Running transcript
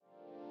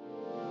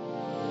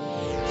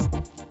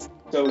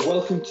So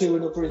welcome to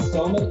another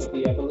instalment of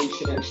the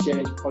Evolution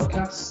Exchange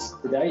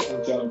podcast. Today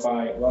I'm joined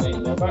by Ronny,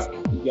 Nowak,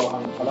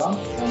 Johann, Caron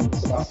and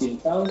Sebastian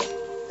Feld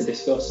to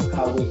discuss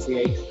how we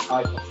create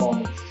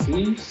high-performance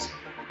teams.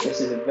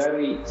 This is a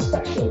very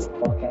special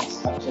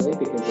podcast actually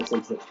because this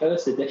is the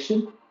first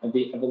edition of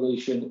the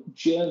Evolution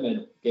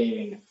German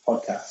Gaming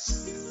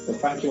Podcast. So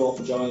thank you all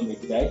for joining me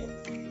today.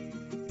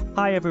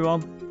 Hi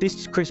everyone, this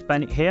is Chris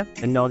Bennett here,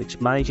 the Nordic's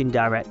Managing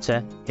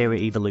Director here at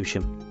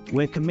Evolution.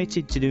 We're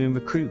committed to doing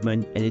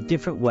recruitment in a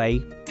different way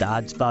that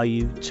adds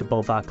value to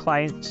both our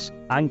clients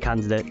and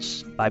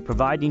candidates by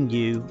providing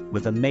you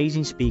with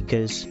amazing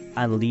speakers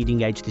and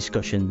leading edge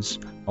discussions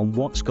on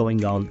what's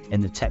going on in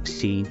the tech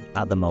scene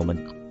at the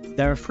moment.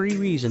 There are 3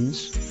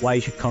 reasons why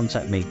you should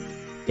contact me.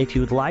 If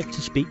you would like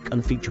to speak on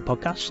a future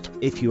podcast,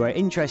 if you are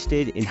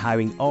interested in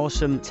hiring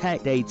awesome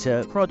tech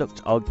data,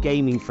 product or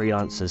gaming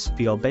freelancers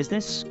for your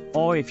business,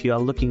 or if you are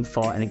looking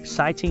for an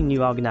exciting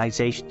new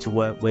organization to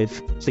work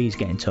with, please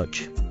get in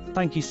touch.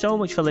 Thank you so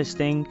much for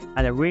listening,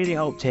 and I really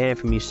hope to hear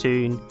from you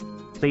soon.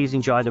 Please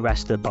enjoy the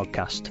rest of the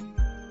podcast.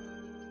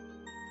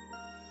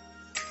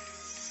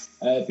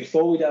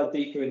 Before we delve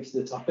deeper into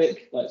the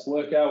topic, let's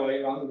work our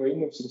way around the room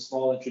with some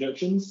small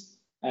introductions.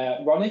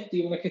 Ronny, do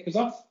you want to kick us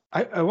off?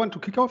 I want to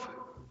kick off?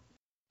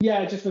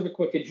 Yeah, just with a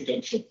quick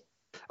introduction.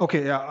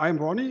 Okay, yeah, I'm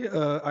Ronny.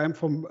 I'm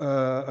from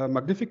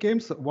Magnific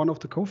Games, one of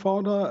the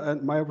co-founder,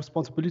 and my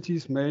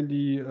responsibilities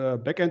mainly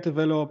backend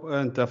develop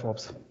and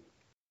DevOps.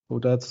 So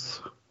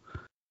that's...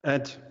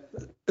 and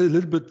a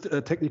little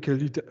bit technical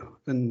lead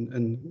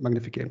in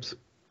Magnific Games.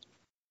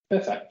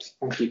 Perfect.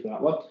 Thank you for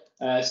that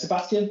one.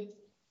 Sebastian?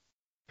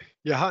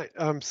 Yeah, hi,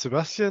 I'm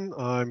Sebastian.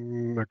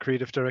 I'm a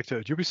creative director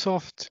at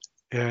Ubisoft.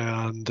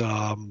 And,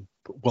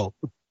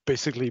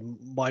 basically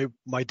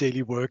my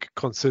daily work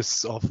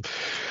consists of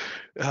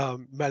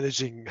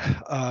managing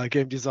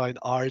game design,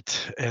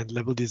 art, and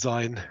level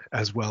design,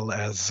 as well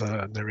as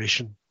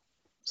narration.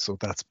 So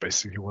that's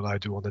basically what I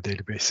do on a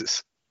daily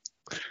basis.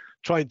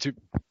 Trying to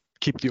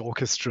keep the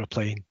orchestra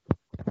playing.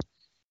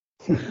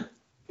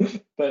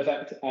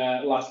 Perfect.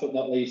 Last but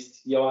not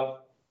least, Johann.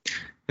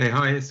 Hey,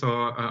 hi. So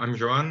I'm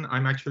Johann.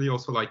 I'm actually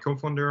also like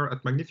co-founder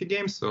at Magnific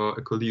Games, so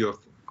a colleague of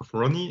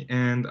Ronny,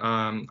 and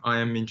I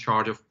am in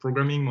charge of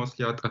programming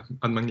mostly at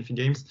Magnific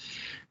Games.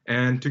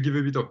 And to give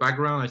a bit of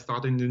background, I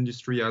started in the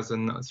industry as a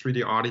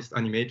 3D artist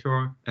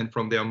animator, and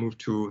from there moved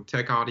to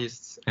tech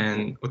artists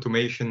and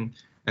automation,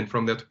 and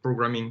from there to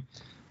programming.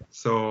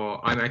 So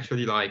I'm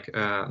actually like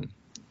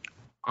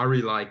I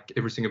really like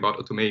everything about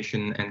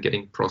automation and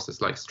getting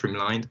process like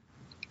streamlined.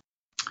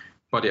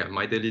 But yeah,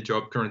 my daily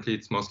job currently,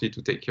 it's mostly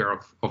to take care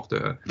of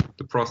the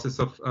process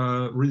of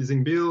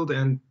releasing build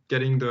and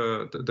getting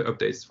the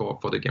updates for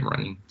the game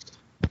running.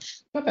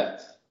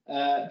 Perfect.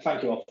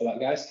 Thank you all for that,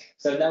 guys.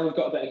 So now we've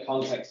got a bit of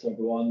context for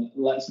everyone.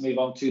 Let's move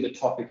on to the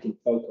topic in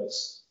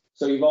focus.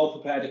 So you've all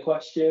prepared a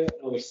question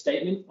or a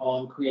statement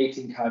on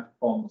creating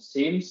high-performance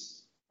teams.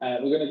 We're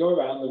going to go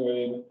around the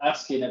room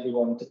asking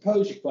everyone to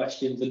pose your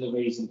questions and the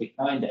reason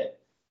behind it.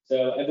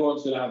 So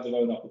everyone's going to have their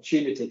own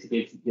opportunity to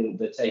give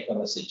the take on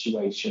the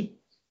situation.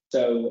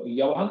 So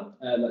Johann,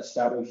 let's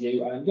start with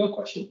you and your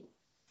question.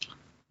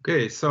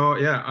 Okay, so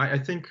yeah, I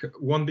think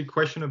one big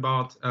question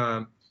about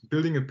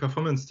building a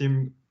performance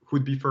team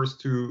would be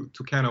first to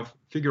kind of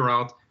figure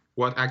out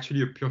what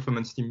actually a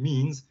performance team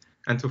means.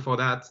 And so for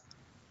that,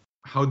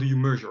 how do you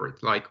measure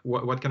it? Like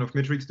what kind of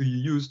metrics do you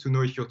use to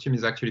know if your team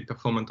is actually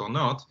performant or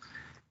not?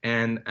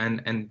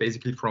 And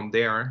basically from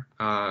there,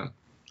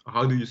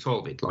 how do you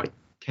solve it? Like,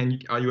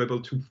 are you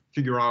able to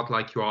figure out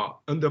like you are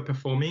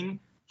underperforming,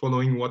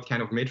 following what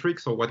kind of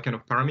metrics or what kind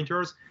of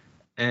parameters,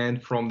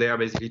 and from there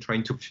basically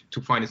trying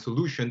to find a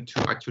solution to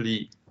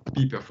actually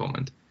be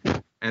performant?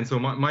 And so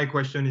my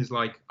question is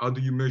like, how do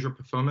you measure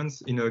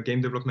performance in a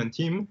game development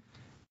team?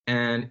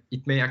 And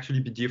it may actually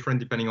be different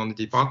depending on the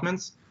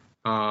departments,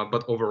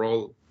 but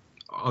overall,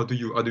 how do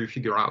you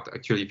figure out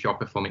actually if you are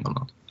performing or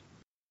not?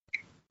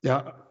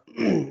 Yeah,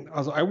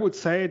 also I would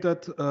say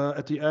that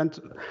at the end,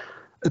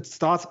 it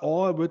starts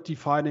all with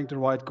defining the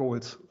right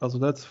goals. Also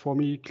that's for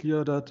me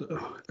clear that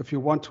if you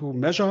want to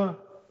measure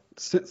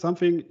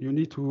something, you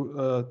need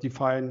to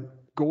define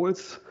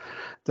goals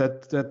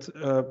that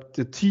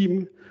the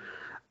team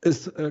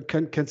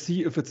can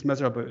see if it's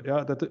measurable.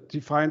 Yeah, that it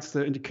defines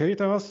the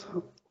indicators,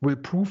 will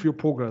prove your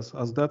progress.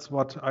 Also that's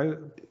what I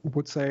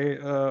would say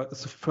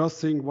is the first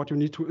thing. What you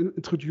need to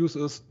introduce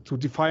is to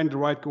define the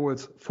right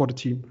goals for the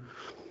team.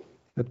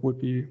 That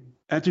would be,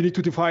 and you need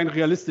to define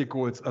realistic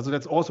goals. Also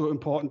that's also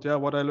important. Yeah,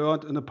 what I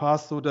learned in the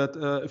past, so that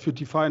if you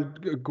define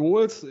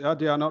goals, yeah,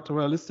 they are not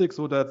realistic.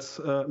 So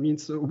that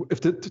means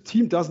if the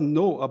team doesn't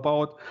know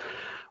about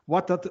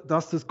what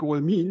does this goal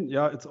mean,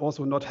 yeah, it's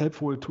also not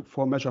helpful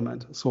for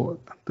measurement.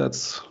 So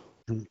that's.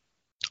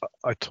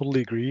 I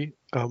totally agree.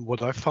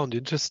 What I found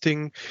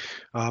interesting,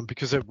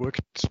 because I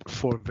worked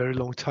for a very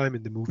long time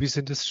in the movies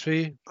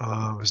industry,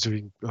 I was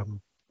doing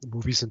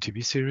movies and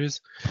TV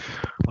series.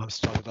 I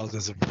started out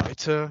as a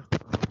writer,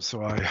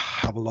 so I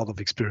have a lot of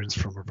experience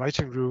from a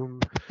writing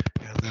room,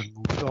 and then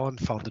moved on,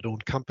 founded own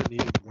company,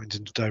 went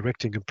into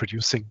directing and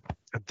producing.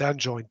 and then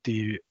joined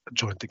the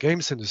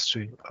games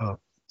industry a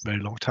very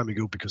long time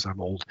ago because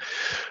I'm old.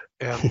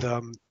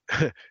 And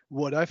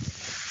what I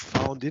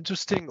found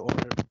interesting, or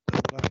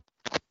what I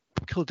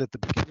tackled at the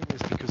beginning,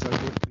 is because I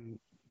worked in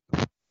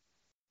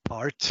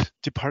art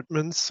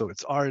departments, so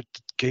it's art,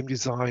 game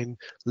design,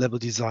 level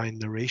design,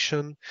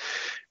 narration,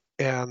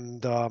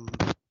 and in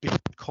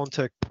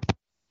contact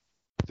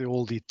with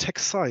all the tech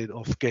side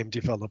of game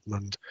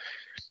development.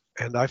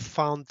 And I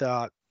found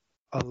that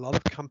a lot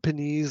of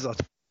companies are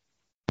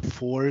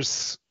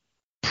force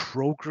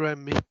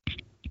programming.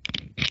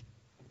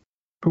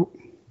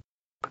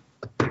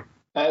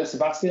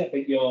 Sebastian, I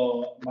think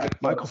your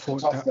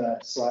microphone's cut off there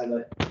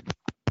slightly.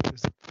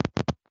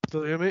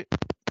 Still hear me?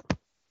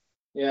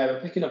 Yeah, we're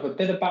picking up a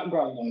bit of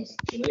background noise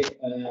actually.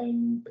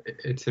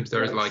 It seems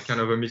there is like kind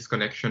of a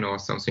misconnection or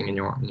something in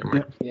your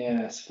mic.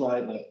 Yeah,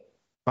 slightly.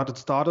 But it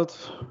started,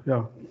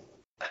 yeah.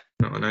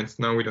 No,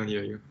 now we don't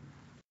hear you.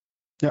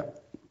 Yeah.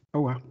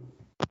 Oh well.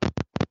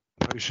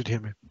 Now you should hear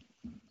me.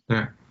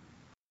 Yeah.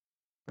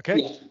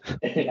 Okay.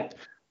 Yeah.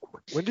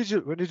 When did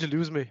you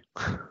lose me?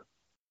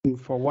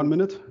 For 1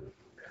 minute.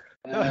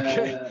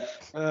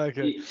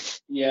 Okay.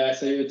 Yeah,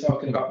 so you were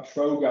talking about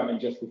programming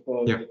just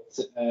before Yeah. it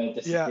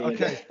disappeared. Yeah,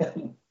 okay.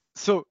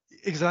 So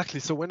exactly.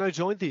 So when I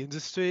joined the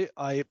industry,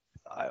 I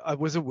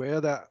was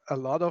aware that a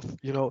lot of,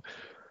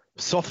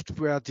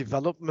 software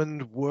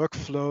development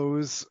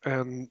workflows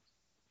and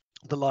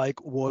the like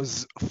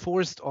was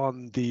forced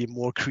on the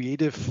more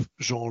creative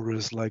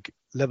genres like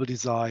level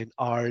design,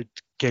 art,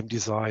 game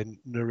design,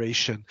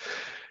 narration.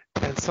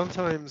 And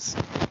sometimes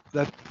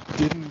that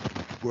didn't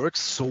work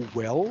so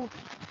well.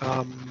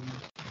 I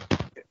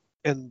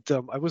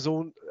was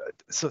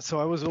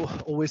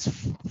always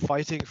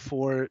fighting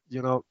for,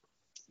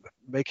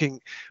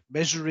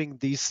 measuring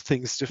these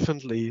things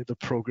differently, the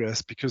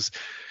progress, because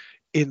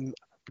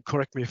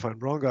correct me if I'm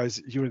wrong,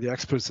 guys, you're the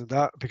experts in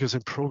that, because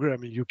in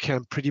programming you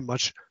can pretty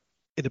much,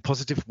 in a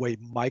positive way,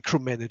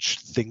 micromanage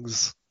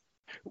things,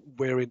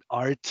 where in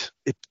art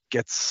it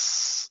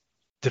gets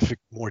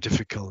more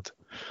difficult.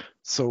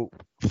 So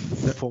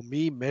for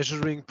me,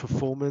 measuring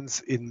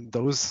performance in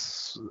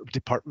those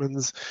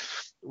departments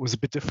was a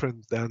bit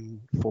different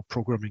than for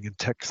programming in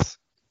text.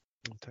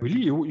 Really,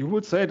 you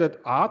would say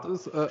that art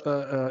is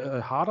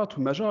harder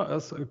to measure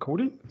as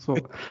coding? So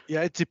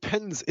it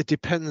depends. It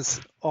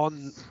depends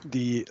on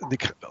the.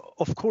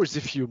 Of course,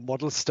 if you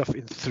model stuff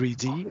in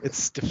 3D,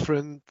 it's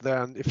different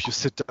than if you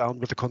sit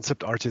down with a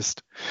concept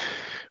artist,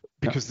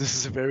 because this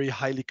is a very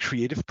highly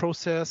creative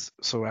process.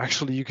 So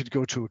actually, you could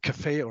go to a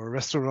cafe or a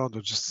restaurant,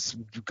 or just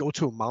go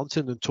to a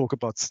mountain and talk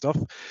about stuff,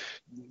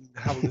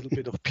 have a little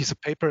bit of piece of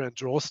paper and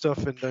draw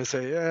stuff, and then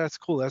say, yeah, that's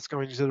cool, that's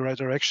going into the right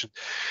direction.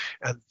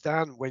 And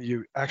then when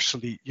you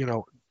actually,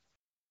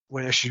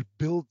 when you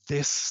build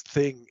this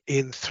thing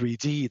in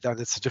 3D, then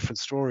it's a different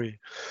story.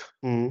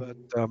 But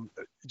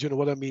you know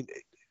what I mean?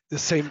 The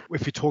same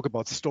if you talk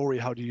about story,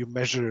 how do you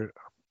measure?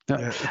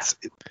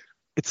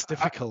 It's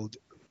difficult.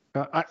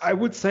 I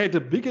would say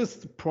the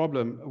biggest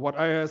problem, what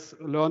I have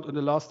learned in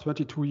the last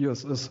 22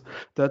 years, is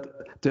that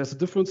there's a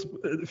difference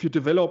if you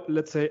develop,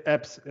 let's say,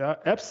 apps. Yeah?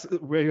 Apps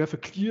where you have a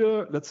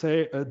clear, let's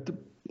say,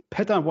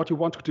 pattern what you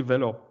want to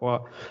develop.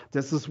 Or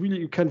there's this really,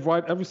 you can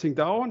write everything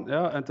down,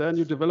 and then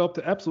you develop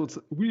the app. So it's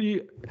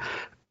really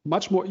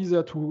much more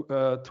easier to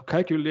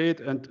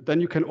calculate, and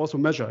then you can also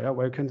measure,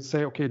 where you can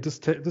say, okay,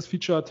 this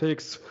feature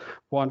takes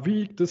 1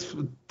 week, this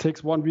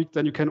takes 1 week,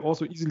 then you can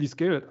also easily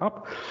scale it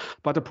up.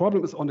 But the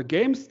problem is on the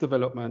games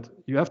development,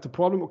 you have the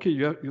problem, okay,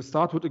 you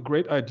start with a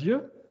great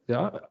idea,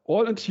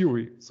 all in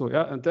theory. So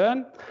and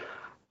then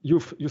you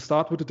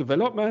start with the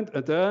development,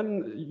 and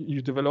then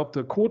you develop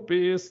the code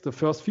base, the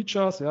first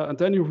features, and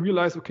then you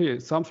realize,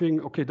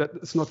 that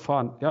is not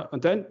fun, and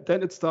then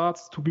it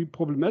starts to be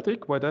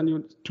problematic, where then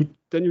you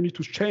need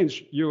to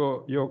change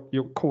your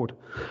code,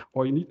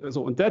 or you need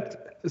and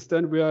that is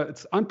then where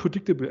it's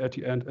unpredictable at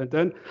the end. And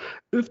then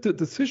if the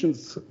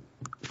decisions,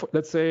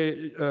 let's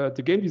say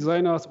the game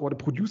designers or the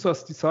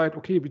producers decide,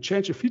 okay, we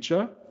change a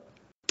feature,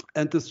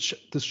 and this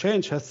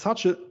change has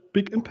such a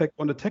big impact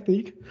on the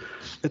technique,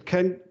 it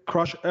can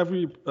crush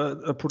every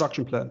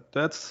production plan.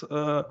 That's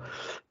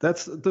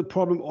the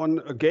problem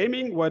on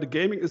gaming, where the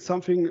gaming is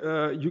something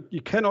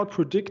you cannot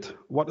predict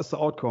what is the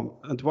outcome.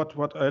 And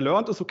what I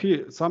learned is,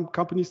 okay, some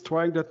companies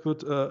trying that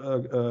with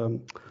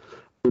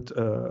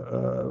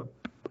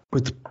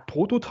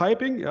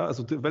prototyping,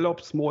 so develop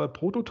small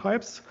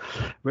prototypes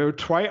where you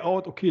try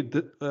out, okay,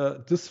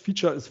 this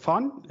feature is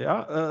fun,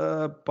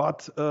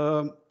 but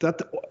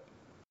that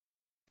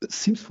it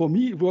seems for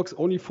me it works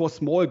only for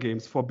small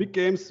games. For big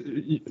games,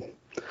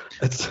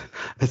 it's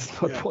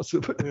not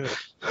possible.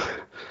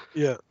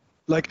 Yeah.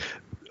 Like,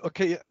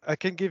 okay, I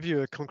can give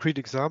you a concrete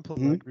example,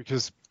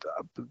 because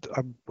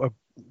I'm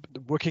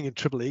working in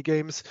AAA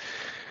games.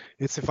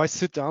 It's if I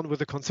sit down with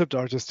a concept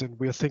artist and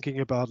we're thinking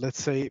about,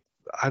 let's say,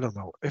 I don't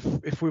know,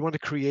 if we want to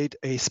create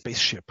a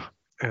spaceship,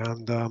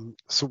 and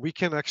so we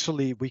can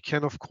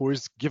of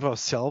course give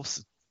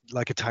ourselves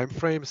like a time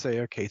frame, say,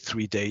 okay,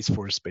 3 days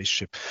for a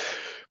spaceship.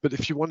 But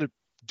if you want to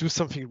do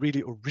something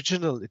really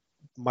original, it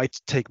might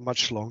take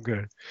much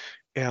longer.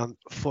 And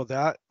for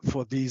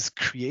these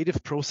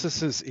creative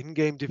processes in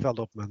game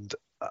development,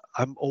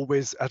 I'm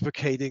always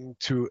advocating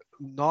to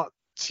not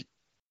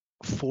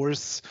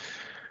force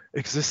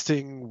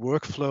existing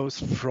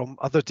workflows from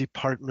other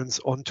departments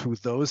onto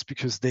those,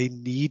 because they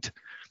need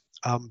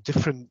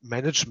different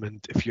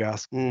management, if you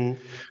ask me.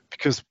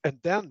 Because, and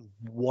then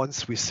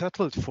once we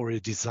settled for a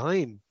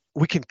design,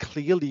 we can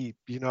clearly,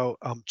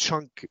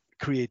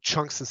 create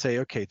chunks and say,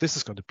 okay, this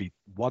is going to be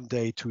 1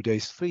 day, 2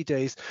 days, 3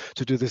 days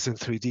to do this in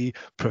 3D.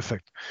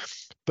 Perfect.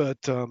 But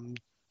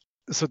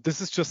so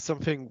this is just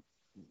something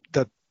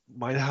that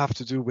might have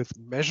to do with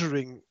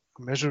measuring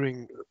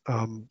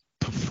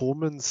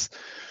performance,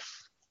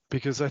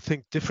 because I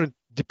think different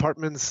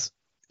departments,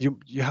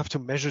 you have to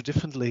measure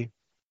differently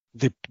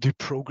the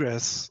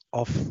progress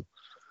of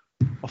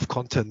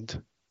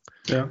content.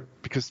 Yeah.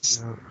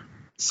 Because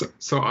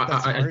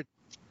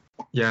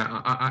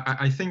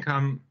I think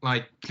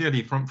like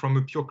clearly from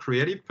a pure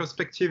creative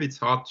perspective, it's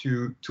hard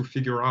to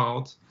figure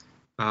out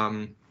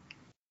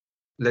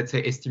let's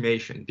say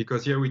estimation,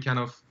 because here we kind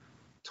of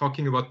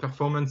talking about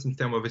performance in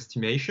terms of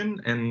estimation,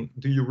 and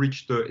do you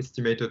reach the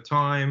estimated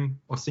time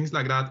or things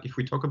like that. If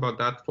we talk about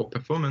that for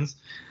performance,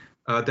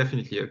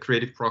 definitely a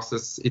creative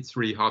process, it's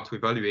really hard to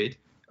evaluate.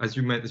 As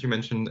you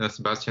mentioned,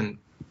 Sebastian,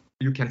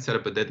 you can set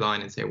up a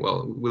deadline and say,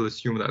 well, we'll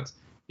assume that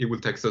it will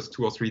take us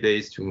 2 or 3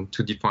 days to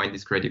define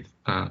these creative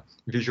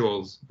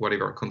visuals,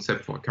 whatever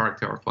concept for a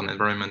character or for an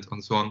environment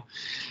and so on.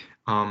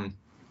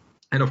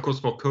 And of course,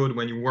 for code,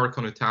 when you work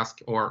on a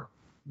task, or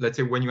let's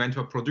say when you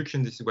enter a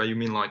production, this is where you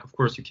mean, like, of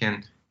course, you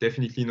can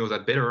definitely know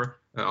that better,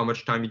 how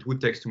much time it would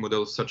take to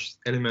model such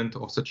element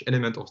or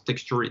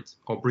texture it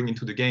or bring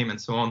into the game and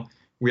so on.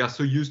 We are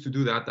so used to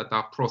do that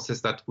our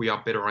process that we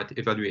are better at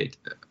evaluate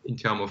in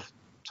terms of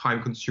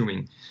time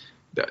consuming.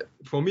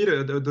 For me,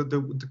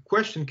 the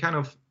question kind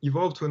of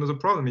evolved to another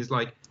problem, is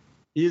like,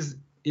 is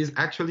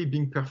actually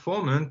being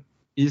performant,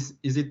 is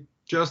it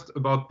just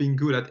about being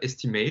good at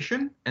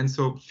estimation, and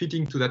so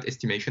fitting to that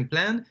estimation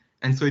plan,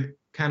 and so it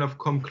kind of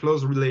come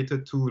close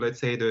related to, let's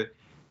say, the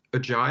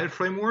agile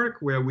framework,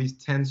 where we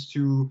tend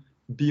to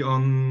be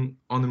on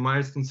a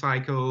milestone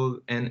cycle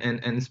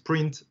and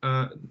sprint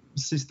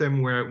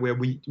system where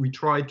we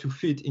try to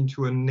fit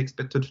into an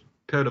expected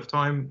period of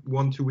time,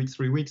 1, 2 weeks,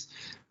 3 weeks,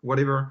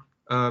 whatever,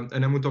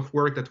 an amount of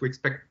work that we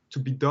expect to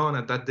be done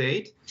at that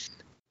date?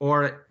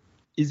 Or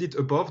is it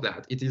above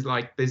that? It is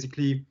like,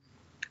 basically,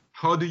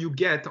 how do you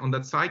get on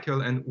that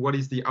cycle, and what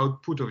is the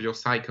output of your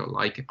cycle?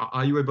 Like,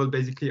 are you able,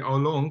 basically, how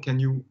long can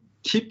you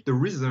keep the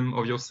rhythm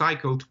of your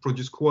cycle to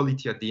produce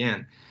quality at the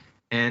end?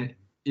 And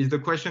is the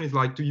question is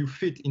like, do you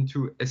fit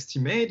into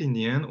estimate in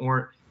the end,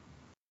 or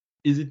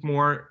is it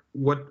more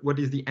what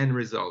is the end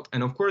result?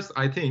 And of course,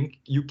 I think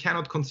you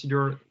cannot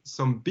consider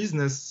some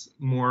business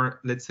more,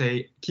 let's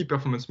say, key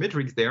performance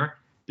metrics there,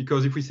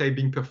 because if we say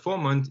being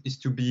performant is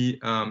to be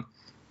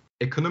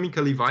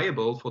economically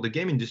viable for the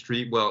game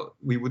industry, well,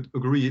 we would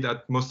agree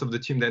that most of the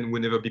team then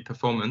will never be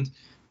performant,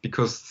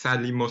 because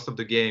sadly most of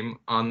the game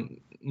are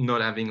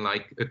not having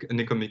like an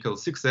economical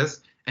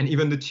success, and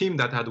even the team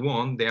that had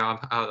won, they have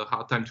had a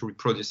hard time to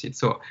reproduce it.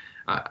 So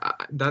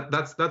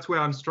that's where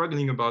I'm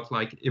struggling about,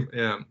 like,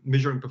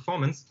 measuring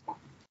performance.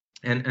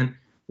 And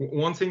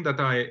one thing that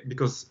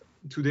because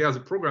today as a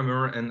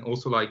programmer and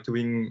also like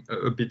doing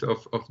a bit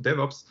of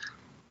DevOps,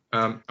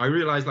 I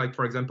realized, like,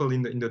 for example,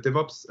 in the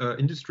DevOps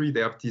industry,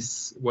 they have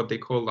this, what they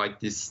call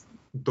like this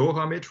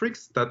DORA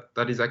matrix,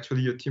 that is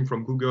actually a team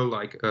from Google,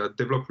 like a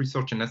develop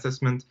research and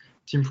assessment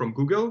team from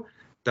Google,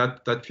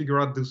 that figure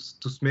out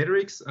those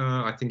metrics.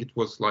 I think it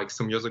was like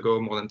some years ago,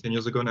 more than 10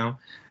 years ago now.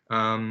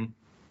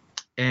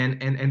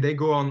 And they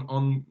go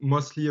on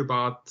mostly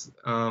about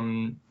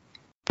on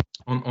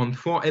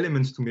 4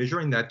 elements to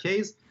measure in that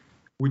case,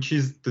 which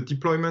is the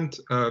deployment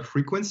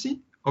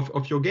frequency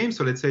of your game.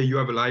 So let's say you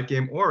have a live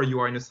game, or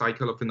you are in a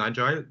cycle of an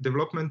agile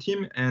development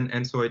team,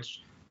 and so it's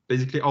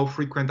basically how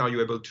frequent are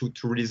you able to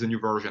release a new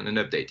version, an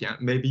update, yeah,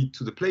 maybe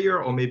to the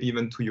player or maybe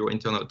even to your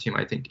internal team.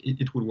 I think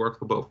it would work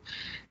for both.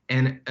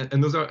 And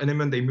another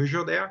element they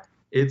measure there,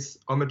 it's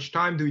how much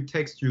time do it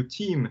take your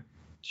team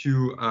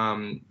to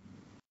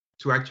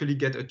actually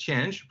get a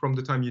change from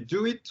the time you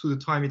do it to the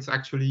time it's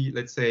actually,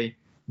 let's say,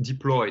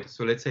 deployed.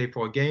 So let's say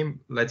for a game,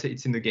 let's say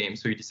it's in the game,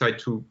 so you decide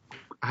to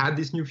add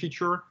this new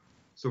feature.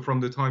 So from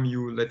the time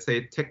you, let's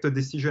say, take the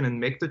decision and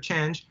make the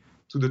change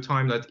to the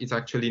time that it's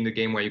actually in the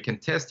game, where you can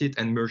test it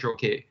and measure,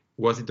 okay,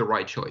 was it the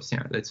right choice?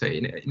 Yeah, let's say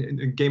in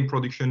a game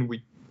production,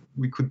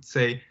 we could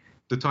say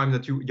the time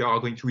that you are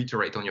going to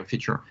iterate on your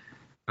feature.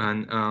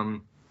 And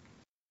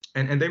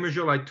they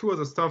measure like 2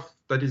 other stuff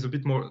that is a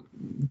bit more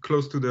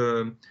close to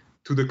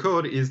the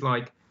code, is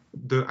like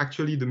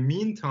the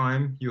mean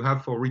time you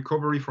have for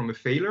recovery from a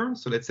failure.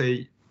 So let's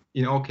say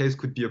in our case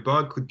could be a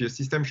bug, could be a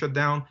system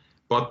shutdown,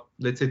 but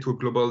let's say to a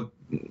global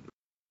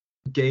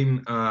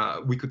game,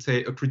 we could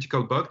say a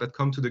critical bug that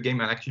come to the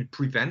game and actually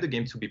prevent the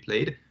game to be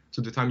played,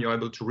 to the time you're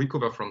able to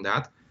recover from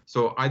that.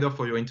 So either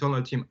for your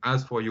internal team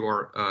as for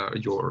your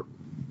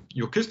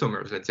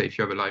customers, let's say if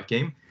you have a live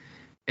game.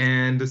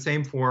 And the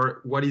same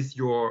for what is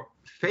your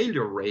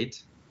failure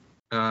rate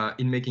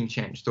in making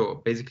change.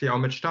 So basically how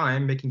much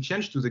time making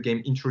change to the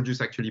game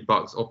introduce actually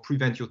bugs or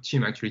prevent your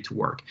team actually to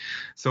work.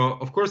 So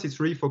of course it's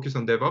really focused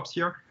on DevOps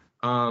here,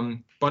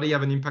 but they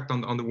have an impact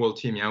on the whole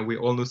team. Yeah, we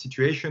all know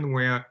situation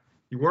where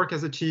you work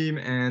as a team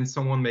and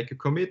someone make a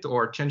commit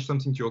or change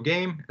something to your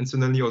game and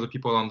suddenly other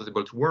people are not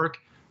able to work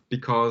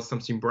because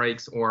something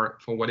breaks or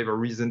for whatever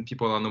reason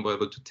people are not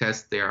able to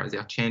test their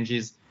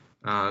changes.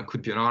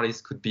 Could be an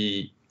artist, could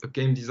be a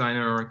game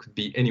designer, could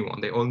be anyone.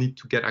 They all need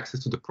to get access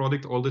to the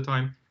product all the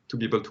time to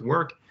be able to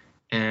work.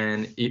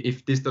 And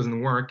if this doesn't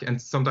work,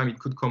 and sometimes it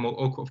could come,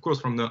 of course,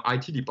 from the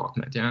IT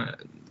department, yeah,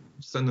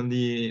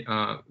 suddenly,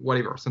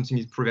 whatever, something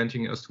is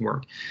preventing us to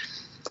work.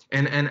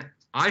 And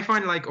I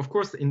find, like, of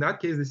course, in that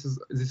case, this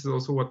is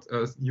also what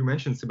you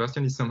mentioned,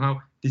 Sebastian, is somehow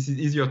this is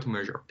easier to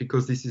measure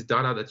because this is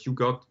data that you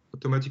got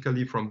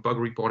automatically from bug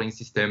reporting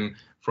system,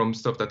 from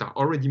stuff that are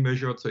already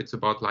measured. So it's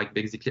about like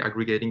basically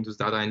aggregating those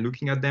data and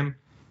looking at them,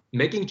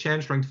 making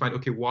change, trying to find,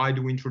 okay, why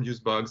do we introduce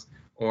bugs?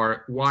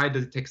 Or why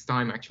does it take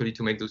time actually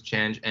to make those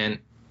change? And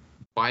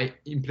by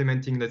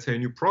implementing, let's say, a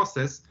new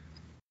process,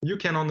 you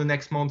can on the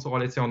next month or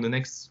let's say on the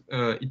next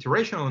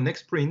iteration or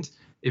next sprint,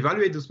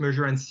 evaluate those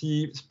measures and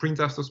see sprint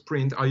after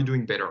sprint, are you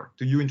doing better?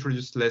 Do you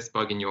introduce less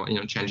bug in your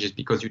changes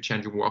because you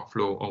change your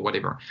workflow or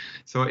whatever?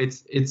 So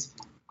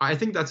I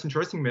think that's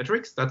interesting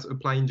metrics that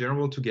apply in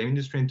general to game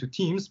industry and to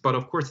teams, but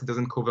of course it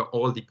doesn't cover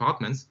all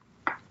departments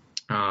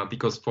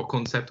because for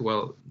concept,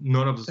 well,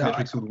 none of those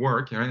metrics would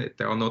work. Right?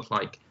 They are not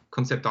like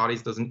concept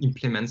artist doesn't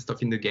implement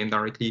stuff in the game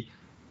directly.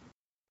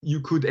 You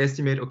could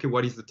estimate, okay,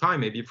 what is the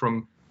time maybe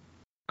from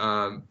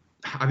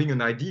having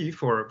an idea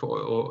or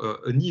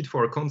a need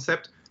for a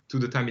concept to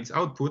the time it's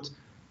output,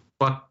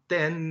 but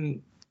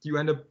then you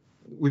end up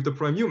with the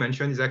problem you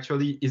mentioned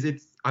is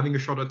it having a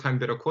shorter time,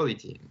 better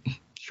quality?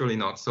 Surely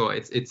not. So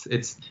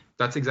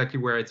that's exactly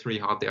where it's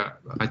really hard there,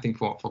 I think,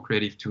 for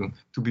creative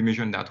to be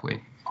measured that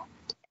way.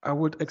 I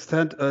would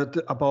extend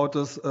about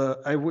this.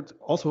 I would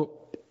also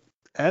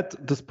add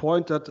this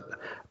point that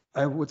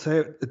I would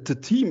say the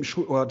team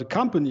should, or the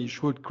company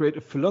should create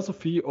a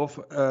philosophy of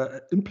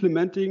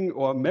implementing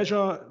or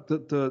measure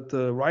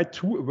the right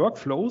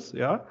workflows.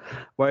 Yeah,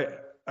 why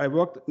I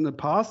worked in the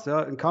past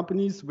in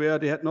companies where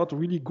they had not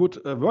really good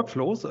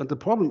workflows, and the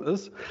problem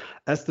is,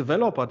 as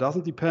developer,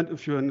 doesn't depend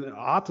if you're an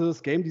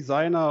artist, game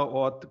designer,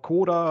 or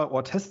coder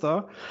or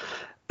tester.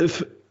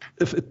 If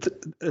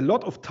a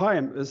lot of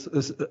time is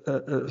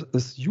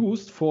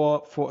used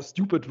for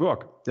stupid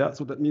work, yeah,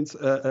 so that means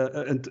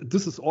and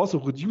this is also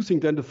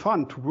reducing then the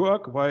fun to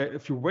work. Why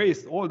if you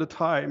waste all the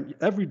time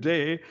every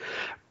day,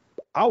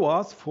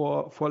 hours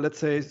for let's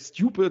say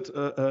stupid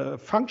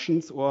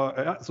functions,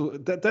 or so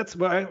that's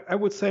where I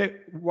would say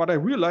what I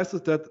realized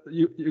is that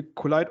you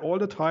collide all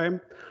the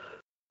time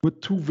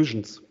with two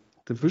visions.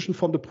 The vision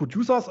from the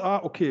producers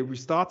are, okay, we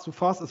start so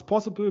fast as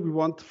possible. We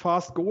want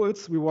fast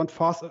goals. We want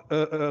fast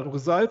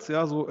results.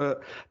 Yeah, so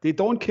they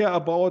don't care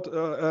about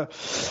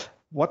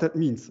what that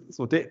means.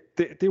 So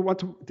they want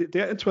to.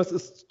 Their interest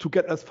is to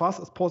get as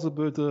fast as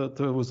possible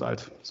the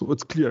result. So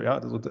it's clear. Yeah.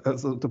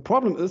 So the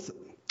problem is,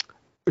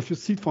 if you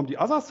see it from the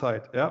other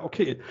side, yeah,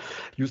 okay,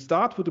 you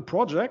start with the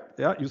project,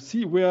 yeah, you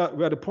see where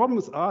the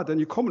problems are, then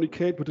you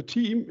communicate with the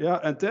team, yeah,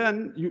 and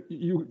then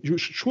you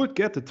should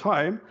get the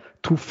time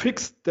to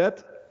fix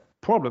that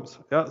problems,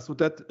 yeah, so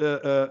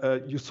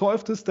that you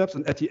solve the steps,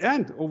 and at the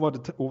end, over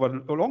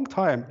a long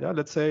time, yeah,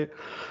 let's say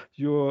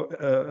you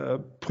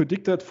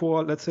predicted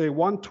for, let's say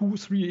 1, 2,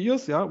 3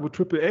 years, yeah, with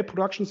AAA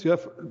productions, you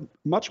have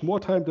much more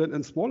time than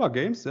in smaller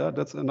games, yeah,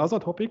 that's another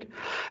topic.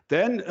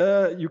 Then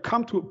you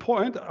come to a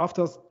point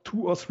after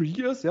 2 or 3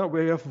 years, yeah,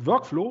 where you have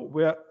workflow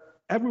where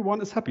everyone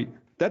is happy.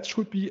 That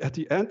should be at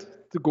the end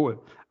the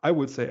goal, I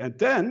would say, and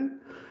then.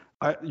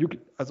 I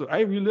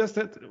realized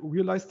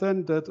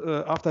then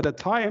that after that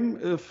time,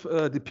 if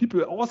the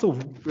people also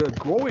were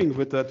growing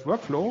with that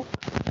workflow,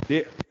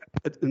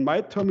 in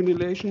my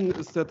termination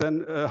is that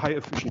then high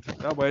efficient,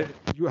 where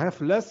you have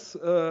less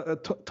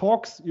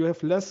talks, you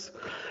have less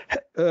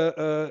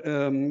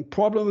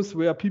problems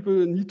where people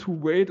need to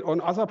wait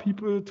on other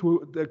people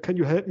to, can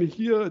you help me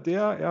here,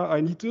 there, yeah,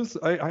 I need this,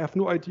 I have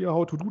no idea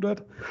how to do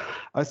that.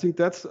 I think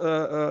that's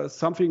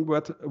something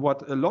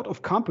what a lot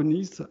of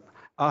companies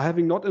are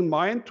having not in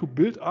mind, to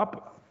build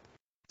up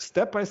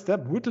step by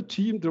step with the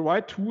team the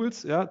right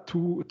tools, yeah,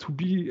 to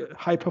be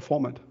high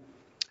performant.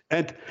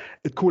 And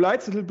it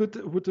collides a little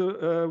bit with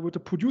the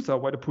producer,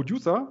 where the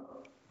producer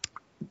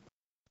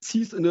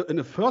sees in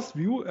the first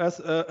view as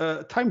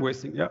time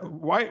wasting. Yeah,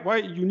 why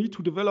you need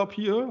to develop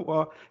here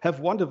or have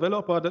one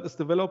developer that is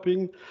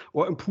developing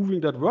or improving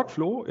that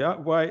workflow? Yeah,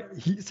 why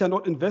he's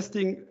not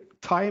investing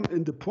time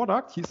in the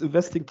product, he's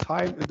investing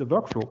time in the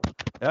workflow.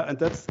 Yeah, and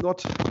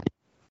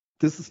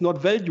this is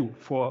not value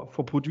for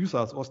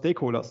producers or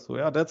stakeholders. So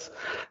yeah, that's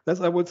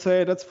I would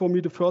say that's for me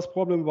the first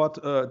problem what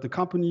the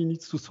company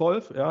needs to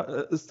solve. Yeah,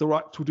 is the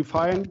right to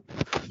define,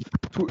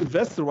 to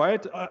invest the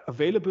right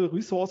available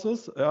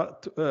resources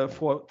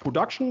for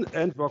production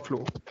and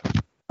workflow.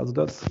 Also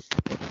that's,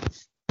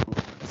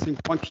 I think,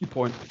 one key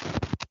point.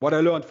 what I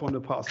learned from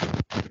the past.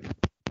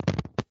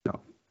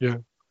 Yeah.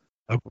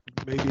 I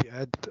would maybe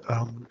add,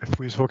 if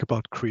we talk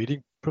about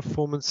creating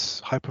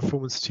high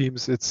performance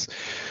teams, it's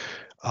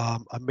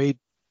I made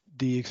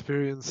the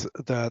experience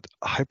that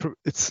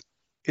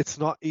it's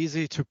not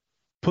easy to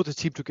put a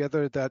team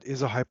together that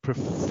is a high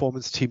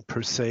performance team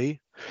per se,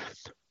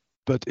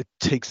 but it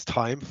takes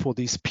time for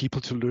these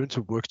people to learn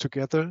to work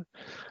together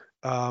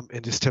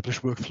and establish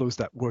workflows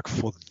that work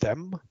for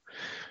them.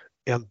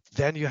 And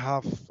then you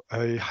have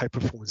a high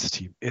performance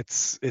team.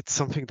 It's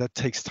something that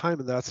takes time,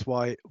 and that's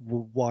why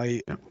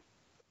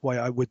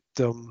I would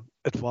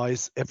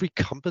advise every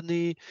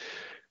company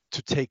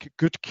to take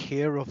good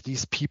care of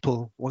these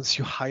people. Once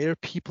you hire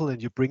people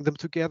and you bring them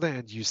together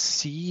and you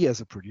see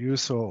as a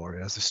producer or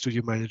as a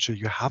studio manager,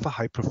 you have a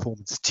high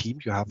performance team,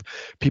 you have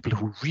people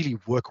who really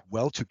work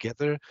well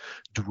together,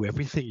 do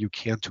everything you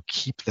can to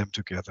keep them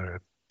together.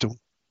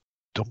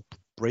 Don't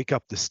break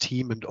up this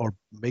team or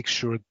make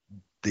sure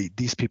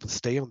these people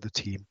stay on the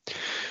team,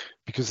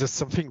 because there's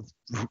something,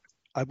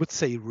 I would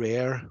say,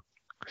 rare,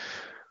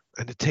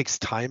 and it takes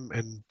time,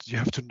 and you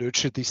have to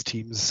nurture these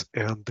teams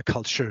and the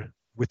culture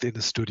within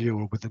a studio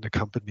or within a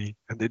company,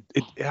 and it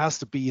has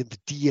to be in the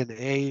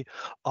DNA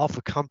of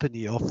a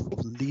company, of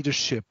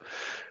leadership,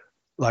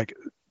 like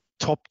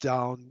top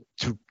down,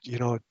 to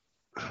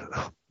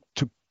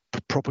to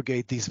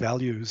propagate these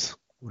values.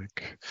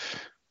 Like,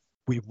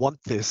 we want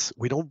this.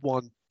 We don't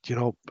want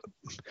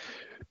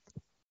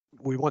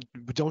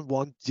we don't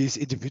want these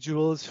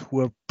individuals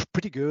who are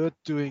pretty good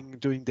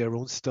doing their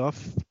own stuff.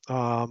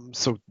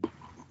 So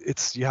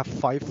you have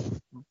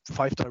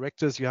five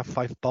directors, you have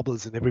 5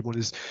 bubbles, and everyone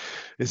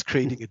is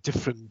creating a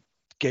different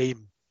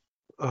game.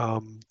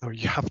 Or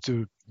you have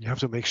to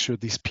make sure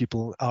these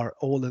people are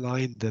all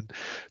aligned and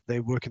they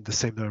work in the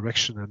same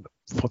direction and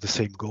for the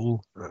same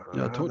goal.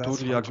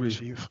 Totally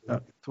agree.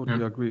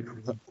 Totally agree.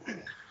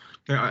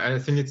 Yeah, I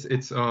think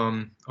it's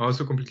I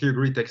also completely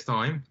agree. It takes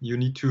time. You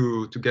need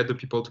to get the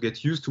people to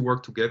get used to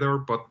work together,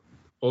 but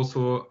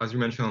also, as you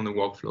mentioned, on the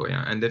workflow.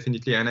 Yeah, and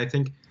definitely. And I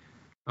think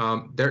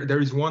there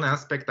is one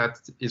aspect that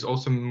is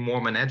also more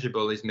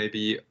manageable, is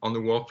maybe on the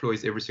workflow,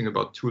 is everything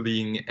about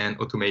tooling and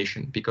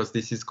automation, because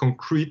this is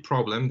concrete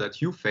problem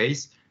that you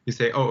face. You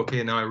say, oh,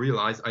 okay, now I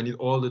realize I need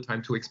all the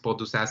time to export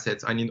those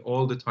assets. I need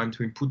all the time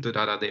to input the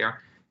data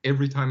there.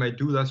 Every time I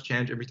do that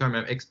change, every time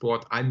I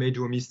export, I may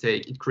do a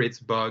mistake. It creates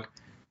a bug.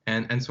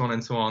 And so on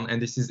and so on.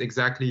 And this is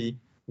exactly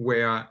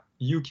where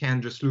you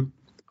can just look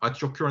at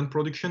your current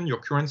production, your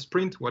current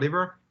sprint,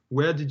 whatever.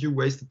 Where did you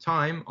waste the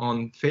time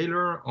on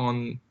failure,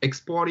 on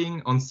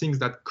exporting, on things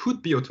that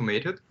could be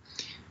automated?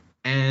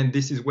 And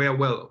this is where,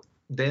 well,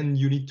 then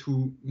you need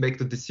to make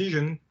the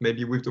decision,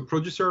 maybe with the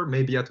producer,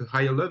 maybe at a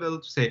higher level,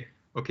 to say,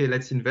 okay,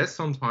 let's invest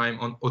some time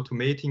on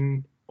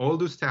automating all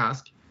those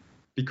tasks,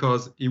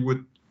 because it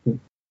would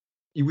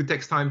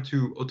take time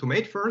to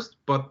automate first,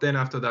 but then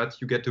after that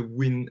you get a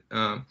win,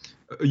 a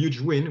huge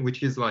win,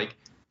 which is like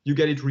you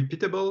get it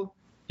repeatable,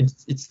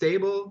 it's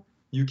stable.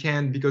 You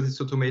can, because it's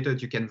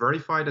automated, you can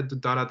verify that the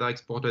data that are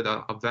exported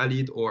are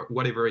valid, or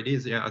whatever it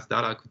is. Yeah, as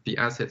data could be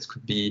assets,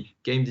 could be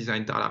game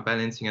design, data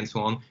balancing, and so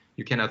on.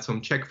 You can add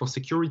some check for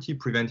security,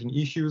 preventing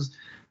issues,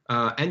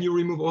 and you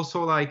remove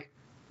also like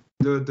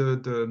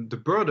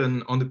the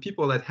burden on the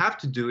people that have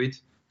to do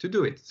it.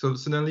 So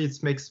suddenly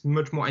it makes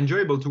much more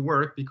enjoyable to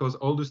work, because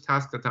all those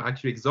tasks that are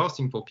actually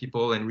exhausting for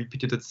people and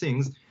repeated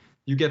things,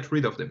 you get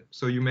rid of them.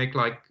 So you make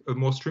like a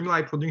more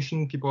streamlined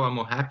production. People are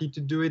more happy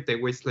to do it. They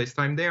waste less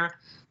time there,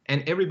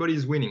 and everybody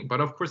is winning. But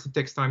of course, it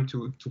takes time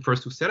to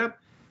first to set up.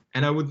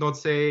 And I would not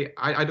say,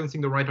 I don't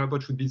think the right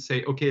approach would be to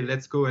say, okay,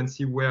 let's go and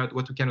see what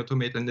we can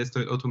automate and let's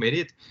automate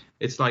it.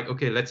 It's like,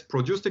 okay, let's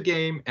produce the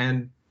game,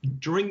 and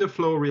during the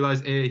flow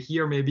realize, hey,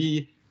 here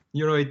maybe,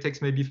 it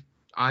takes maybe,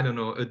 I don't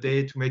know, a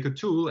day to make a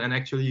tool, and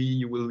actually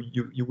you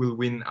will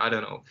win, I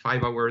don't know,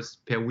 5 hours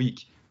per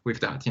week with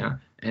that. Yeah.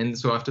 And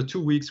so after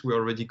 2 weeks, we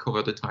already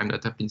covered the time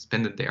that have been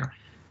spent there.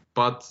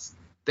 But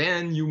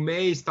then you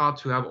may start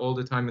to have all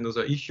the time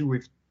another issue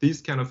with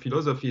this kind of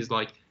philosophies,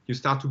 like you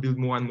start to build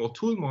more and more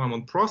tool, more and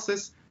more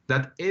process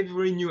that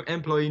every new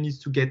employee needs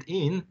to get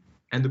in.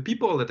 And the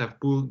people that have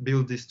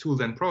built these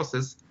tools and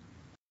process,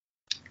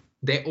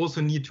 they also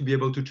need to be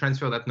able to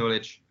transfer that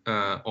knowledge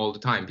all the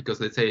time, because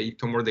let's say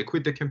tomorrow they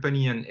quit the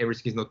company and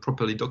everything is not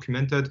properly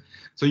documented.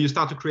 So you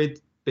start to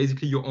create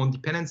basically your own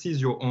dependencies,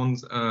 your own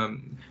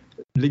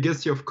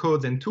legacy of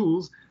codes and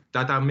tools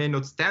that may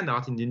not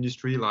standard in the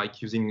industry,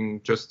 like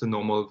using just the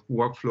normal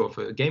workflow of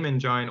a game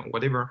engine or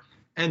whatever.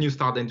 And you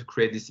start then to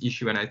create this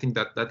issue. And I think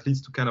that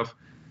leads to kind of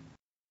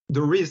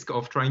the risk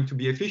of trying to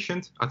be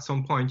efficient. At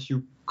some point,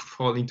 you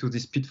fall into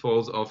these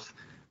pitfalls of,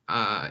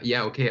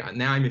 okay,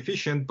 now I'm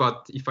efficient,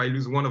 but if I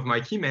lose one of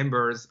my key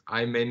members,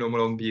 I may no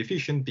longer be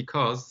efficient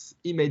because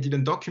he may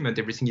didn't document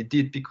everything he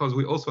did, because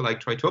we also like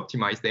try to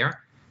optimize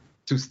there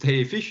to stay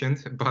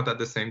efficient, but at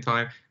the same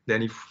time,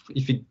 then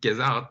if it gets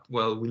out,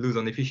 well, we lose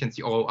on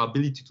efficiency or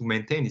ability to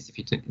maintain this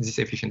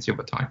efficiency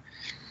over time.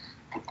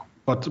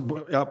 But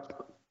yeah,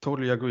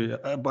 Totally agree.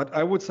 But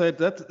I would say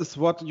that is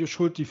what you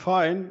should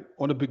define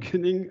on the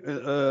beginning.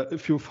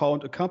 If you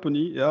found a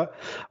company, yeah,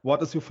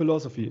 what is your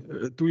philosophy?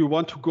 Do you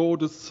want to go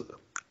this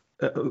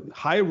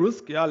high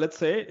risk, yeah, let's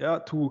say, yeah,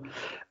 to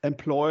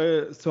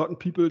employ certain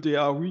people? They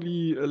are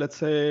really, let's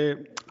say,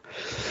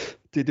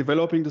 they're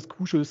developing this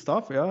crucial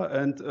stuff, yeah,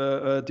 and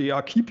they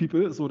are key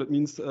people. So that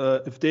means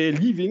if they're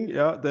leaving,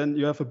 yeah, then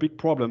you have a big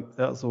problem.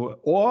 Yeah. So,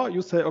 or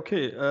you say,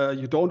 okay,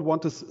 you don't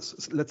want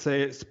this, let's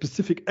say,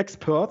 specific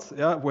experts,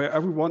 yeah, where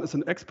everyone is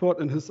an expert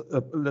in his,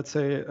 let's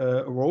say,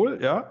 role,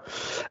 yeah,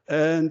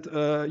 and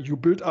you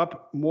build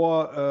up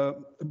more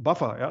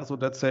buffer, yeah. So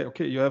let's say,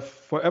 okay, you have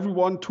for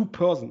everyone 2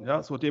 person,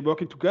 yeah. So they're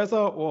working together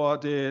or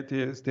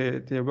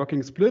they're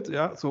working split,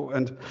 yeah. So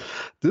and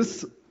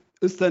this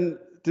is then.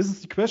 This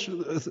is the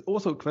question. Is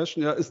also a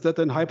question. Yeah, is that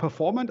then high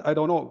performant? I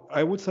don't know.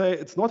 I would say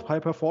it's not high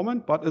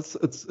performant, but it's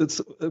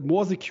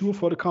more secure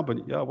for the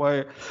company. Yeah.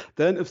 Why?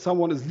 Then if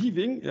someone is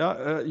leaving,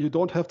 yeah, you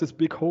don't have this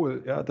big hole.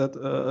 Yeah. That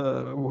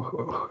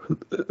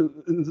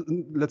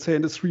let's say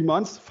in the 3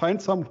 months,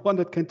 find someone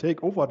that can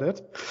take over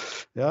that.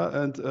 Yeah.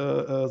 And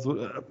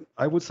so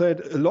I would say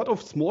a lot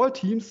of small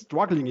teams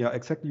struggling. Yeah,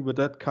 exactly with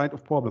that kind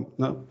of problem.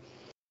 No?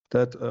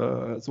 That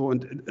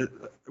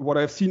what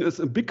I've seen is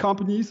in big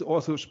companies,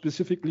 also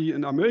specifically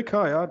in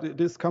America, yeah,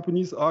 these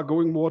companies are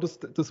going more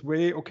this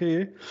way.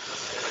 Okay,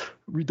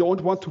 we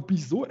don't want to be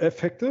so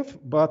effective,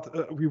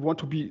 but we want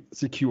to be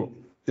secure.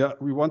 Yeah,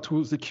 we want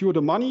to secure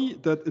the money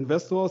that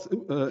investors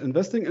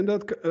investing in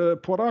that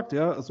product.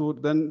 Yeah, so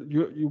then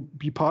you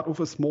be part of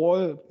a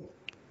small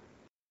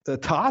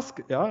task,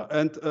 yeah,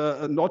 and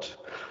not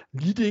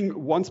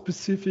leading one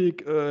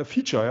specific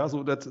feature, yeah,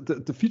 so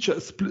that the feature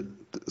is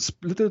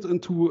split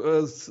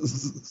into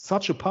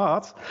such a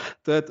part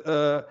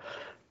that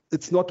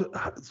it's not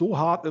so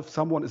hard if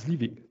someone is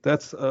leaving.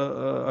 That's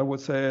I would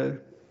say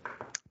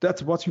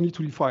that's what you need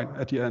to define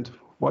at the end.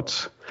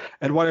 What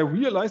I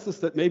realized is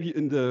that maybe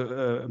in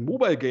the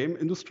mobile game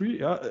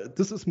industry, yeah,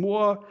 this is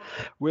more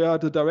where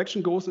the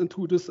direction goes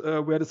into this,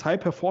 where this high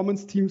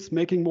performance teams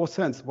making more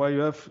sense, where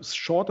you have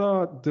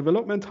shorter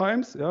development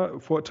times, yeah,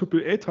 for a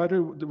AAA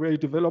title where you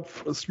develop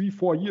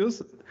 3-4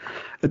 years.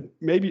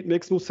 Maybe it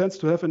makes no sense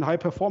to have a high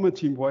performance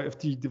team where if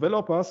the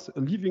developers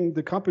are leaving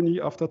the company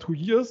after 2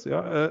 years,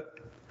 yeah.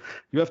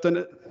 You have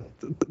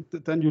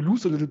then you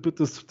lose a little bit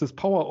this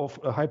power of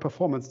high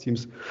performance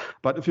teams.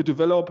 But if you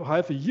develop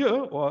half a year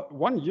or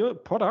 1 year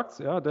products,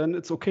 yeah, then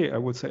it's okay, I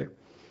would say,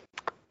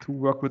 to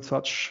work with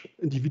such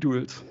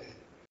individuals.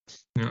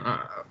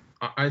 Yeah,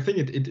 I think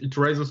it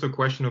raises a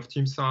question of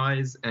team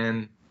size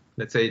and,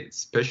 let's say,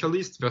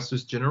 specialist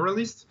versus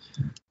generalist.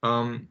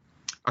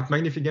 At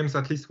Magnific Games,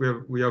 at least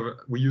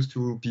we used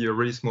to be a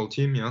really small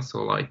team, yeah,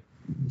 so like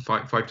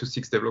 5 to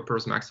 6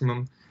 developers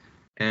maximum,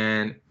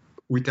 and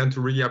we tend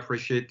to really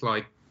appreciate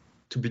like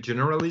to be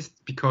generalist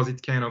because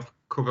it kind of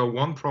cover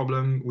one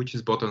problem, which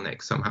is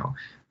bottleneck somehow.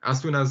 As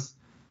soon as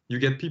you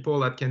get people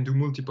that can do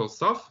multiple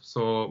stuff,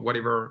 so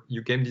whatever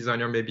your game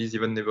designer maybe is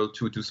even able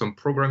to do some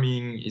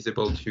programming, is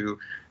able to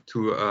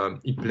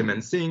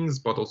implement things,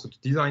 but also to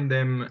design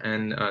them,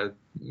 and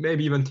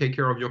maybe even take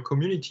care of your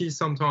community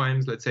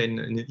sometimes, let's say in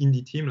an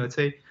indie team, let's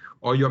say,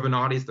 or you have an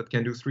artist that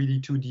can do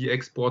 3D, 2D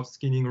export,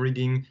 skinning,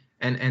 rigging,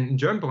 and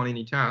jump on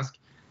any task.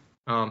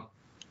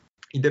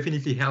 It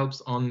definitely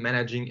helps on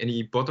managing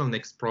any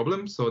bottlenecks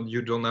problem. So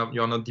you're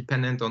not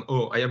dependent on,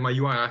 oh, I have my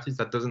UI artist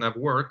that doesn't have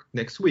work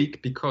next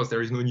week because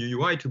there is no new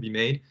UI to be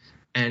made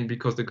and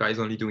because the guy is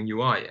only doing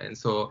UI. And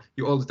so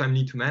you all the time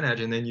need to manage,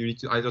 and then you need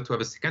to either to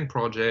have a second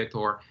project,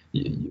 or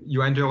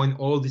you enter in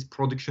all this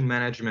production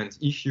management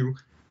issue,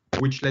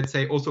 which let's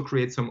say also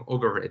creates some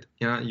overhead.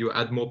 Yeah, you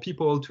add more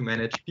people to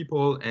manage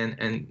people,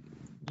 and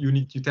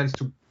you tend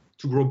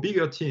to grow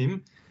bigger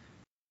team.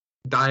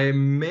 They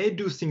may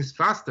do things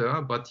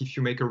faster, but if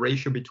you make a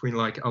ratio between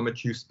like how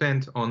much you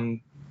spend on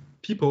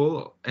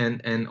people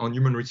and on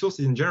human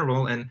resources in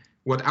general and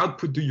what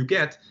output do you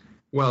get,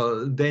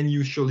 well, then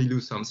you surely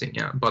lose something.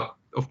 Yeah, but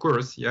of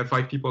course, yeah,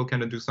 5 people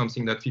cannot do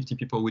something that 50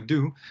 people would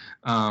do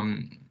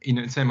in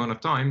the same amount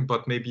of time,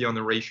 but maybe on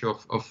a ratio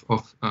of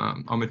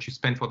how much you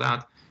spend for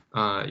that,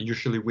 you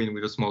usually win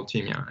with a small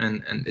team. Yeah,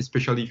 and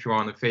especially if you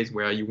are in a phase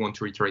where you want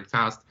to iterate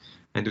fast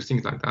and do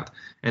things like that.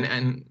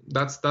 And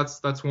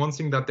that's one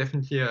thing that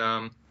definitely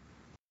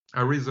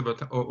arises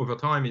over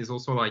time, is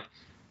also like,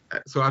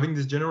 so having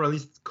this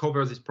generalist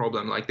covers this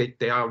problem. Like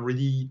they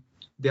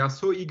are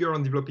so eager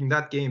on developing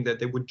that game that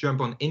they would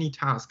jump on any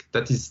task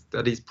that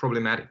is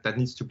problematic, that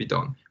needs to be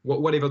done,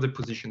 whatever the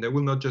position. They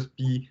will not just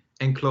be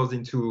enclosed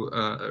into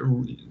a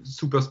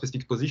super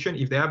specific position.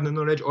 If they have the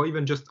knowledge, or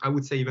even just, I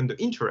would say, even the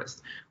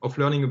interest of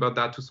learning about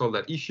that to solve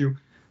that issue,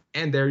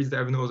 and they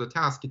have no other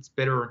task, it's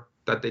better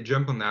that they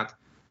jump on that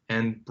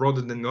and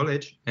broaden the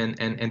knowledge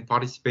and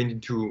participate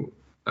into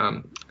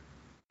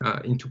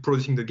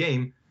producing the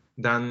game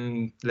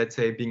than, let's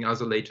say, being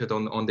isolated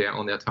on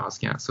their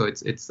task. Yeah, so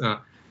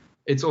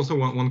it's also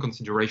one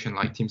consideration,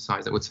 like team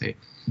size, I would say,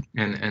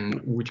 and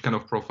which kind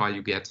of profile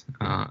you get.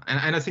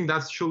 And I think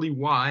that's surely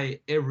why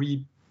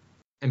every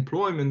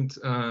employment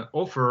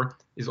offer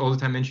is all the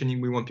time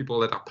mentioning we want people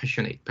that are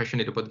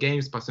passionate about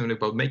games, passionate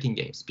about making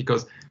games,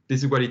 because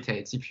this is what it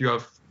takes. If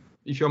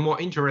you're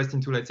more interested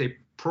into, let's say,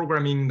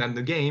 programming than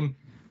the game,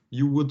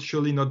 you would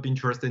surely not be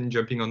interested in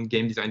jumping on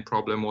game design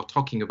problem or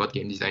talking about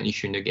game design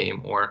issue in the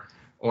game, or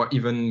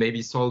even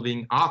maybe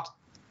solving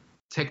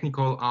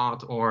technical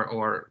art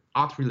or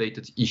art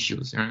related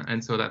issues.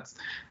 And so that's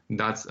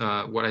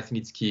what I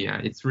think is key.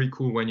 It's really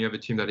cool when you have a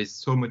team that is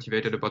so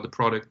motivated about the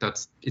product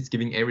that it's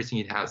giving everything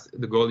it has.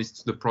 The goal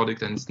is the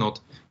product, and it's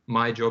not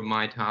my job,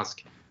 my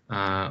task,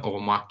 or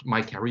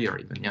my career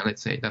even.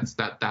 Let's say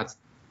that's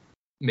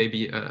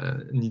maybe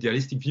an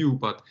idealistic view,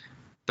 but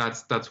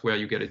that's where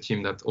you get a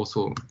team that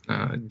also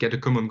get a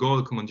common goal,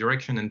 a common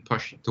direction, and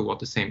push toward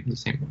the same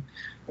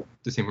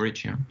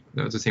reach,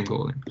 the same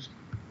goal.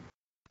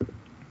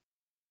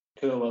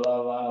 Cool.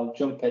 Well, I'll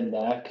jump in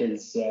there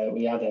because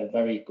we had a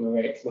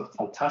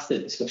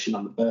fantastic discussion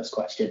on the first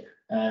question.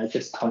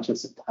 Just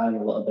conscious of time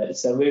a little bit.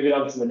 So moving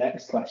on to the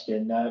next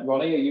question.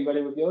 Ronny, are you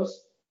ready with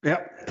yours?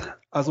 Yeah.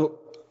 Also,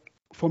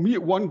 for me,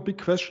 one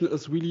big question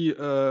is really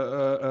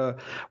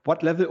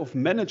what level of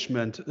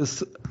management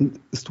is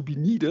to be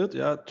needed,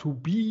 to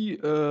be,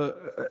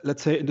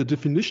 let's say, in the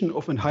definition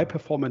of a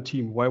high-performance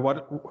team. Why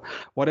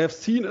what I've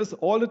seen is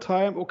all the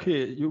time,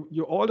 okay,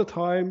 you all the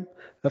time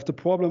have the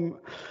problem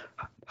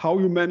how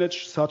you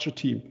manage such a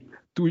team.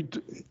 Do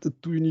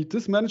you need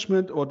this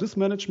management or this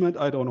management?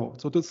 I don't know.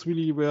 So that's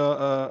really where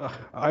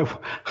I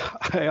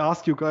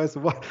ask you guys,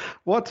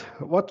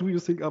 what do you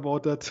think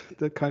about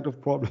that kind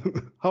of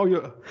problem? How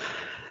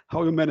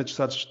you manage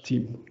such a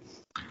team?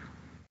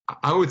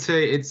 I would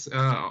say it's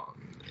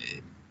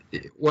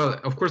well,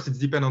 of course, it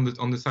depends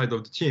on the side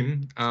of the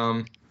team,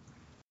 and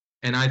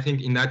I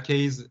think in that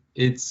case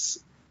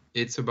it's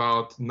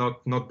about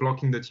not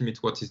blocking the team.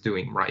 It's what it's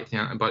doing, right?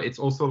 Yeah, but it's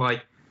also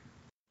like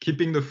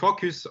keeping the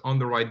focus on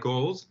the right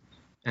goals.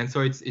 And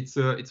so it's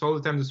all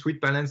the time the sweet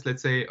balance,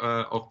 let's say,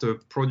 of the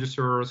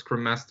producer,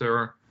 scrum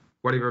master,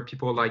 whatever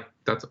people like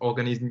that's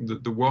organizing the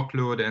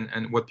workload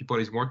and what people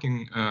is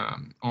working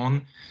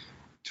on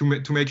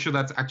to make sure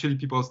that actually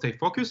people stay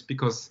focused,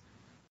 because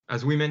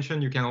as we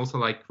mentioned, you can also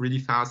like really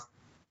fast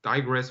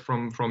digress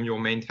from your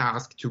main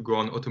task to go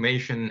on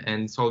automation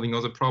and solving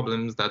other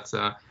problems that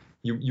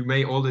you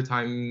may all the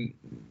time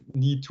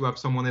need to have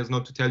someone else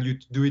not to tell you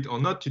to do it or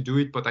not to do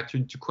it, but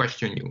actually to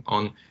question you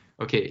on,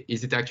 okay,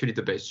 is it actually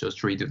the best just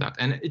to redo that?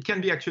 And it can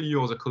be actually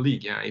you as a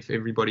colleague, if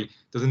everybody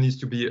doesn't need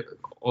to be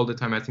all the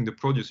time, I think, the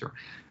producer.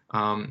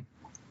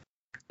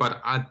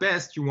 But at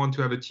best, you want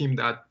to have a team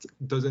that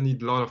doesn't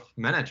need a lot of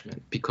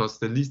management, because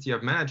the least you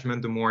have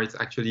management, the more it's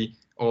actually,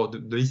 or the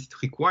least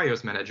it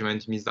requires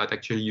management, means that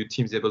actually your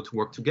team is able to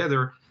work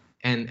together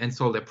and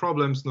solve their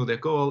problems, know their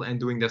goal, and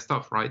doing their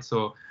stuff, right?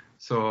 So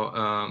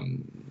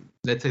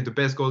let's say the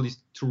best goal is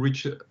to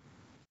reach a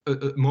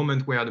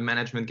moment where the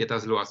management get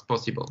as low as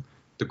possible.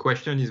 The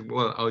question is,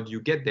 well, how do you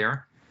get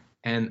there?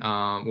 And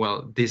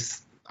well,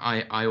 this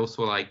I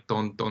also like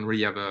don't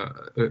really have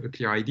a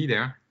clear idea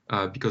there,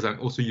 because I'm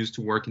also used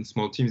to work in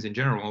small teams in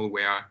general,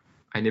 where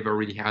I never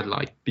really had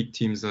like big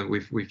teams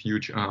with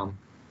huge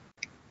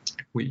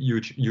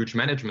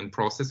management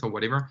process or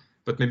whatever.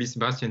 But maybe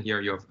Sebastian here,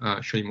 you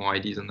have surely more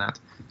ideas on that.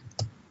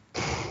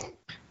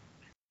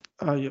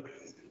 Yeah.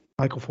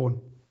 Microphone.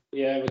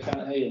 Yeah, we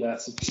can't hear you there.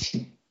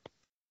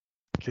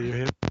 Can you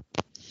hear?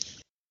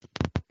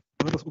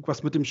 Das ist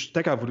irgendwas mit dem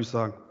Stecker, würde ich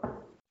sagen.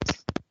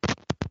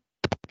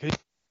 Okay.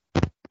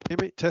 Hear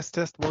me? Test.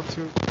 1,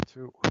 2,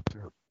 2,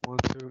 1,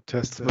 2.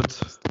 Test.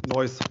 Mit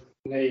Noise.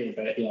 Nee,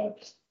 but yeah.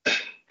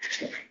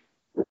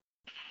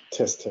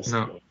 Test.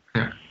 No.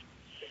 Yeah.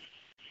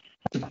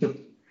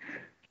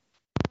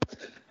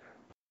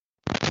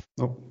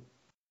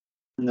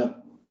 No.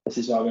 This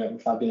is why we have a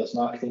fabulous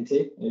marketing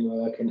team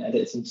who can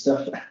edit some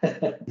stuff.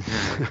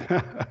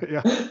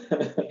 Yeah.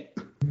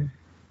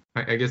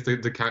 I guess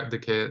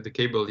the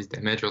cable is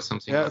damaged or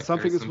something. Yeah, like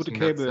something is with the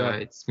cable.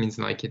 It means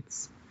like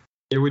it's.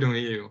 Yeah, we don't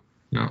hear you.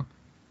 No.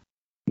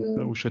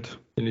 Oh shit.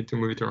 You need to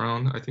move it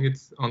around. I think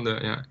it's on the.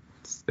 Yeah,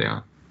 it's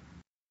there.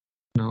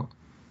 No.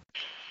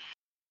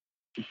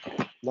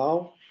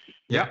 Now?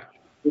 Yeah.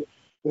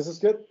 This is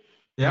good?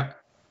 Yeah.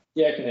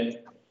 Yeah, I can hear you.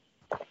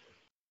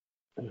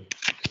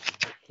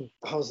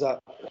 How's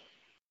that?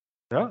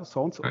 Yeah,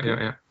 sounds okay.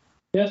 Yeah.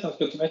 Yeah, sounds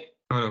good to me.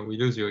 Oh no, we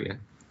lose you again.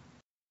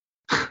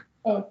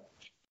 Oh.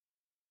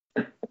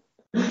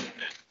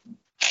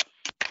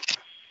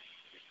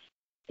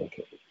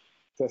 Okay.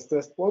 Test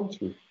 1,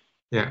 2.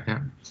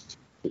 Yeah.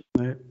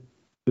 Nee,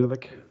 wieder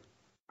weg.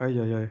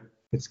 Ai.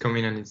 It's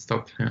coming and it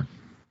stopped. Yeah.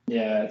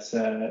 Yeah, it's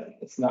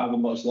not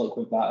having much luck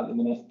with that at the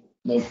minute.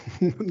 No.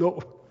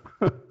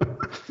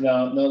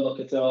 No. No luck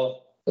at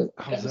all.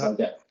 How's Yes,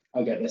 that?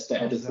 I'll get this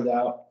bit edited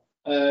out.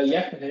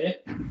 Yeah, I can hear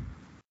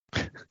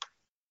you.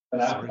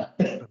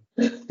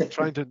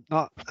 Sorry.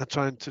 I'm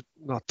trying to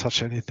not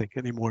touch anything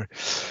anymore.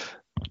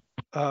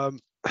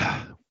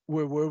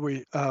 Where were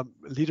we?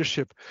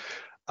 Leadership.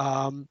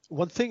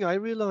 One thing I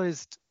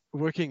realized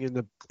working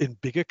in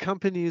bigger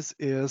companies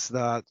is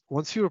that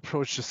once you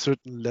approach a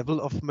certain level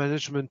of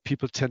management,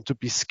 people tend to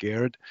be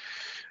scared.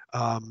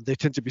 They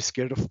tend to be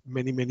scared of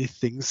many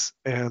things,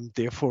 and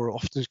therefore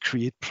often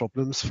create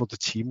problems for the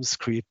teams,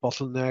 create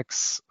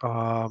bottlenecks,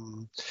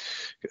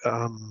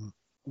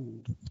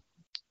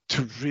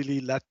 to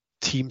really let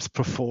teams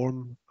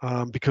perform,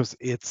 because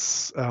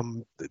it's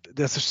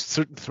there's a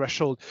certain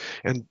threshold,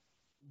 and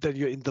then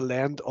you're in the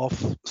land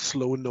of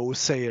slow no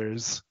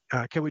sayers.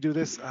 Can we do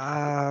this?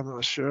 I'm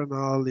not sure.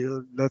 No,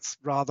 let's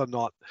rather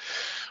not.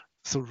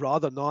 So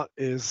rather not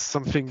is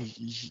something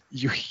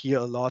you hear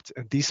a lot,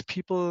 and these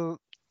people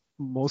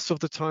most of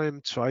the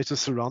time try to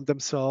surround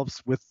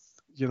themselves with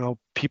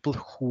people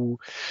who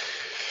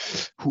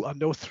are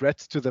no threat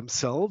to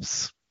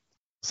themselves.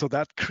 So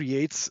that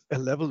creates a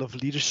level of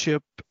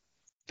leadership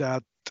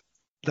that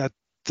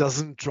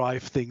doesn't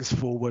drive things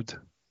forward,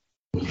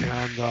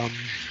 and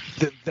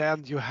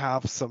then you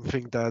have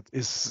something that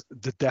is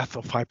the death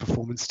of high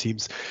performance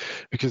teams,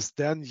 because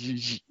then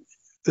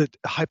a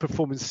high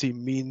performance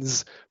team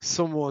means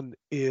someone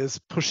is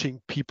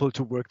pushing people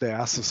to work their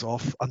asses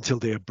off until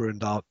they are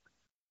burned out,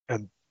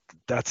 and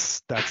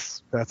that's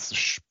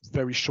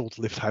very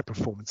short-lived high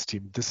performance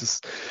team. This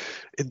is,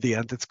 in the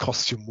end, it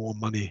costs you more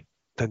money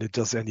than it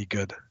does any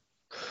good.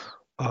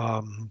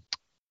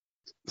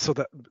 So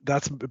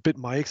that's a bit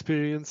my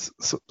experience.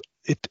 So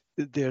it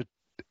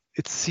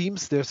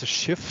seems there's a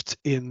shift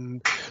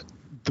in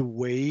the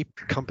way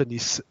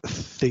companies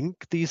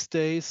think these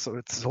days. So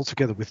it's all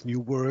together with new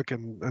work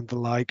and the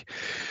like,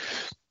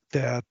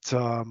 that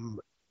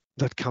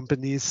that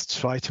companies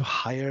try to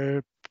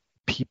hire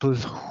people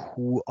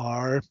who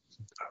are,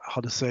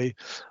 how to say,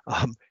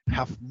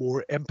 have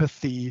more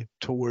empathy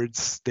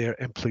towards their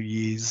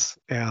employees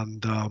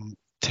and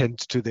tend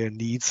to their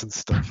needs and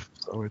stuff.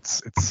 So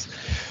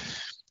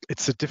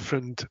it's a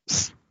different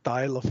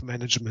style of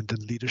management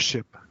and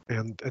leadership,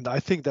 and I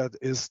think that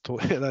is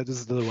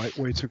the right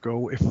way to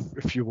go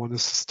if you want to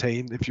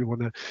sustain, if you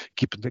want to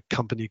keep the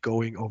company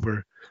going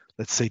over,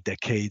 let's say,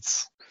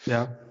 decades.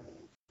 Yeah.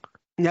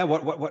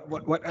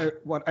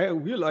 What I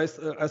realized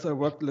as I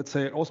worked, let's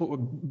say, also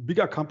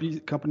bigger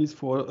companies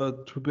for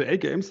AAA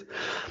games,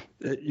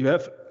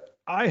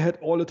 I had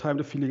all the time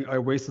the feeling I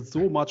wasted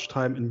so much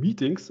time in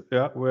meetings,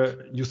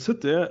 where you sit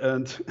there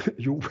and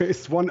you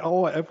waste 1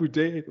 hour every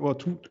day or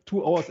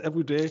two hours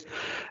every day,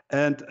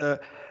 and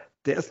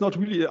there's not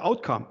really an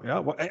outcome.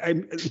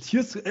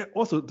 Here's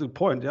also the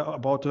point,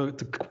 about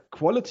the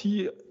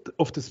quality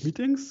of these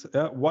meetings.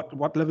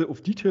 What level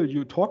of detail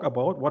you talk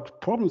about,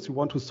 what problems you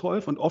want to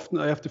solve, and often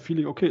I have the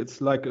feeling, okay,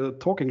 it's like a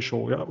talking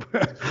show.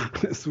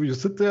 So you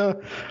sit there,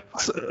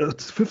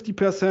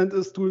 50%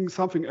 is doing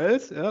something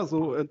else.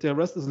 So and the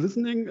rest is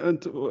listening,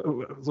 and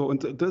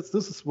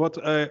this is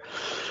what I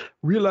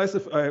realize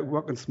if I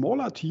work in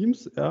smaller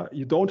teams.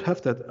 You don't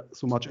have that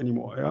so much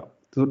anymore.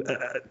 So,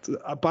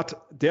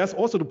 but there's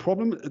also the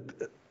problem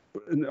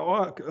in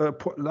our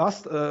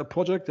last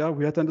project.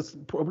 We had then this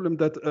problem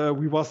that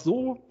we were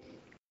so,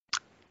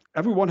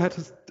 everyone had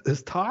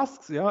his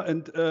tasks,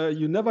 and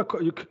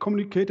you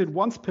communicated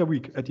once per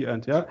week at the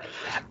end.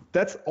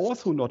 That's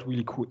also not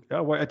really cool.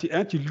 Where at the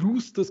end you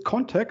lose this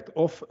contact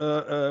of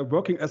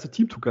working as a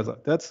team together.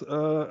 That's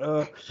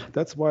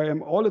why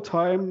I'm all the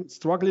time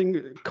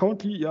struggling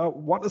currently.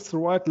 What is the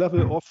right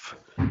level of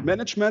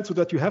management, so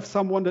that you have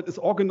someone that is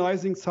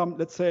organizing some,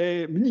 let's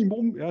say,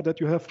 minimum,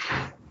 that you have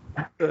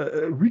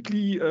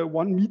weekly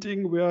one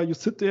meeting where you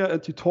sit there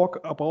and you talk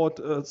about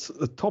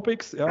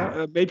topics,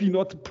 maybe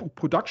not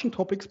production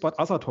topics, but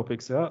other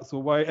topics. So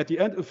why at the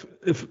end,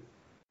 if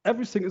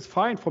everything is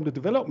fine from the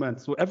development,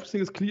 so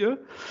everything is clear,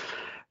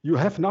 you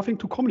have nothing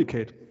to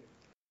communicate.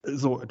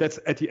 So that's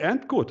at the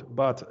end good,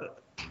 but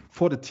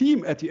for the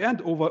team at the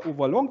end over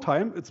a long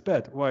time, it's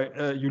bad. Why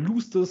you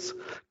lose this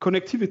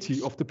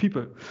connectivity of the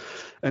people,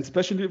 and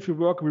especially if you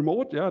work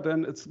remote,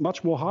 then it's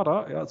much more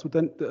harder.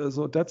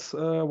 So that's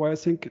why I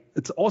think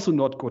it's also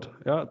not good.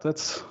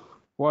 That's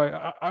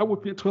why I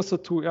would be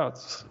interested to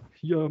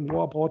hear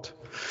more about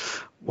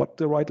what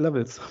the right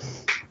level is.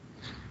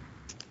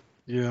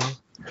 Yeah.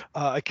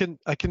 I can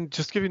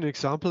just give you an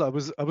example. I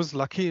was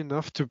lucky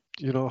enough to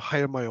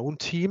hire my own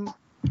team,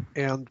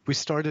 and we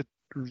started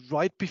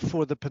right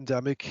before the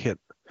pandemic hit.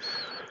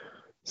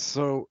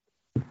 So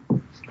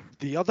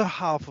the other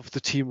half of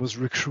the team was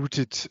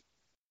recruited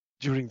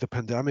during the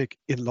pandemic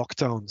in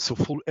lockdown. So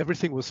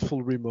everything was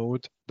full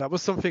remote. That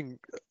was something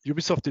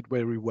Ubisoft did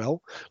very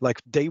well.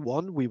 Like day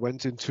one, we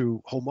went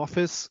into home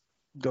office,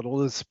 got all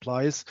the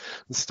supplies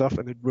and stuff,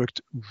 and it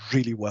worked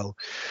really well.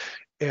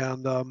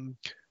 And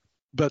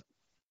but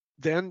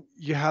then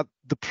you had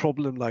the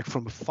problem, like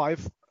from a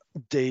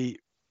 5-day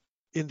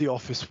in the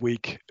office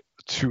week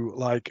to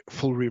like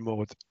full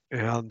remote.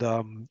 And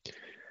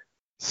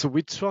so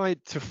we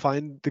tried to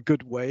find the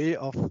good way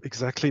of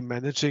exactly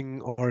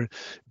managing or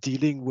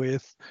dealing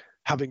with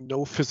having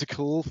no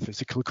physical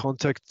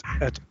contact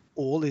at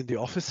all in the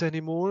office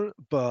anymore,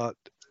 but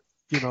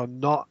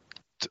not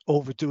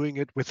overdoing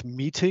it with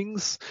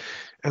meetings.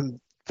 And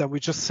then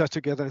we just sat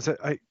together and said,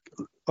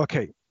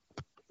 okay,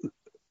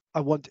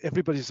 I want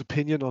everybody's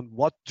opinion on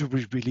what do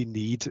we really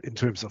need in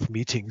terms of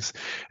meetings.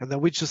 And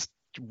then we just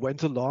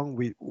went along.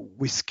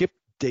 We skipped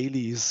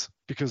dailies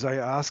because I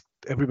asked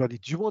everybody,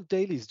 do you want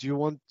dailies? Do you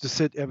want to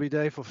sit every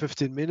day for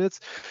 15 minutes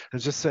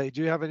and just say,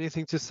 do you have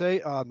anything to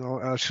say? No,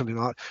 actually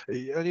not.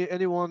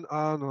 Anyone?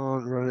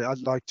 No, really,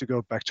 I'd like to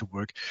go back to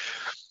work.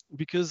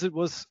 Because it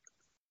was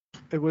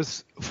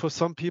for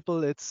some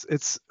people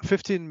it's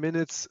 15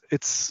 minutes,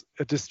 it's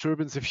a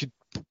disturbance if you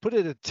put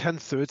it at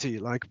 10:30.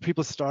 Like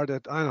people start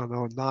at, I don't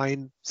know,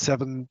 9,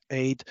 7,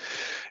 8,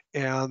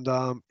 and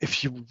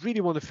if you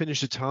really want to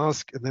finish a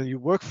task and then you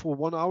work for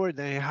 1 hour,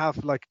 then you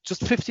have like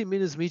just 15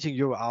 minutes meeting,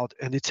 you're out,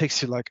 and it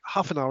takes you like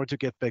half an hour to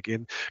get back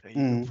in, and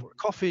you go for a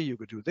coffee, you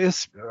could do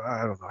this,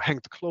 I don't know, hang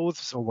the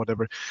clothes or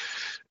whatever.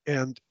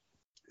 And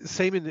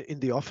same in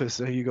the office.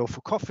 You go for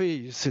coffee,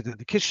 you sit in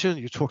the kitchen,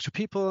 you talk to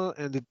people,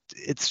 and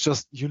it's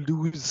just you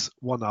lose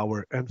 1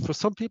 hour. And for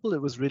some people,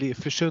 it was really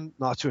efficient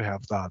not to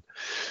have that.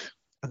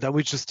 And then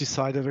we just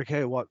decided,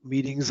 okay, what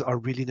meetings are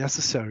really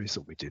necessary?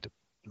 So we did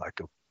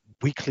like a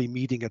weekly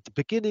meeting at the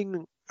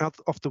beginning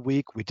of the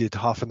week. We did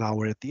half an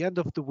hour at the end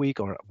of the week,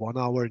 or 1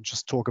 hour, and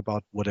just talk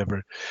about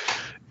whatever.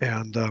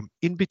 And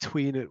in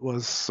between, it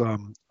was.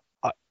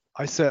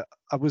 I said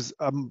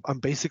I'm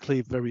basically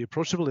very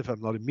approachable if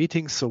I'm not in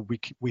meetings, so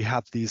we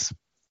had these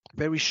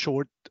very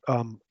short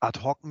ad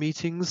hoc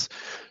meetings,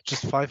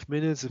 just 5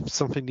 minutes if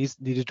something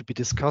needed to be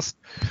discussed.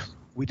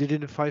 We did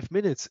it in 5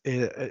 minutes.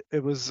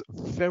 It was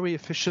very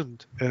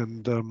efficient,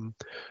 and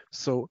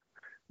so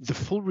the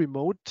full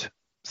remote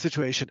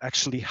situation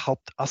actually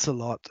helped us a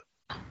lot,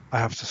 I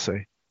have to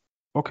say.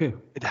 Okay.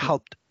 It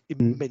helped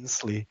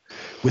immensely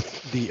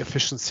with the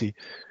efficiency.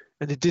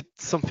 And it did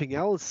something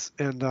else,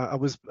 and I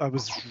was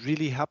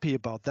really happy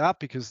about that,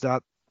 because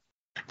that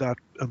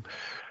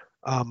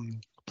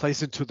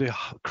plays into the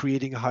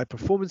creating a high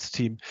performance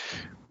team.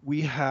 We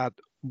had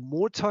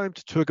more time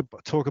to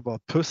talk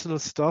about personal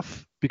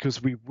stuff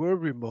because we were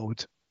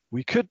remote.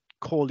 We could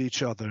call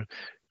each other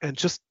and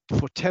just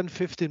for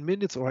 10-15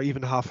 minutes or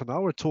even half an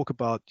hour talk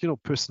about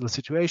personal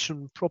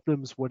situation,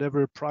 problems,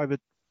 whatever,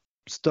 private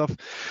stuff.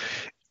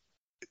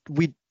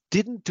 We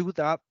didn't do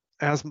that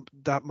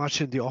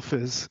much in the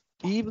office.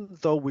 Even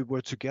though we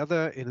were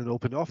together in an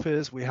open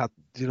office, we had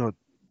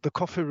the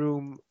coffee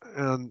room,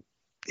 and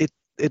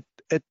it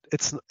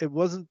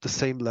wasn't the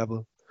same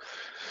level.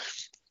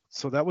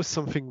 So that was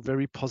something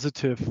very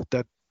positive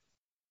that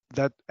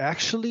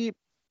actually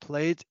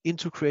played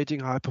into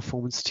creating a high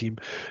performance team,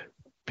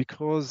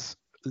 because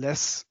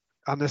less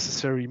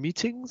unnecessary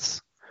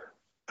meetings,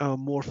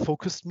 more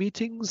focused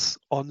meetings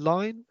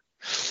online,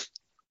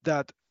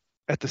 that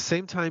at the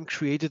same time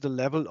created a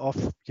level of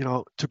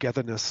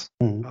togetherness,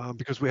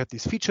 because we had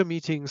these feature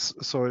meetings.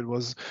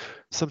 So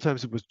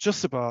sometimes it was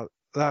just about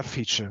that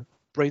feature.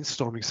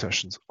 Brainstorming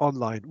sessions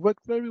online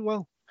worked very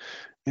well,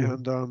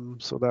 and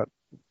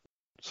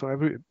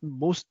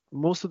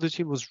most of the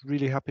team was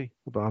really happy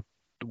about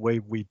the way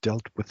we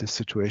dealt with this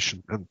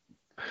situation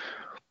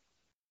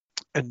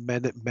and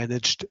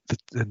managed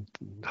and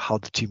how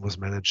the team was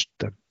managed.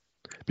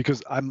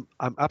 Because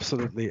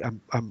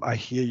I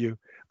hear you.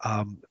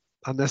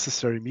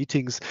 Unnecessary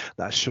meetings,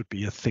 that should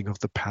be a thing of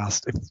the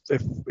past.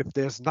 If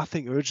there's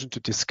nothing urgent to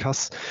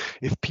discuss,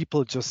 if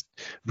people just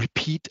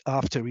repeat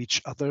after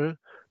each other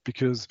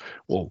because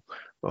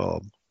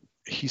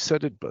he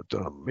said it, but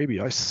maybe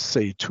I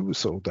say too,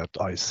 so that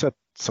I said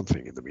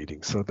something in the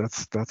meeting. So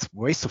that's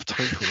waste of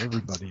time for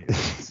everybody.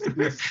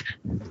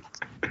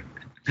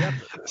 Yeah,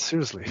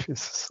 seriously.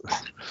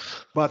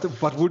 But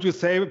would you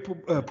say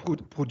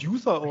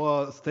producer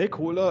or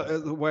stakeholder,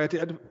 where at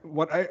the end,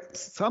 what I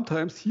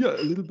sometimes hear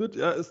a little bit,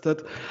 is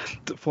that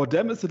for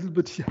them it's a little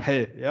bit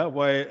hell, yeah.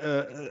 Why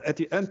at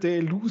the end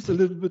they lose a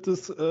little bit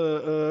this,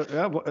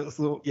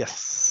 So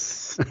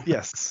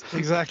yes,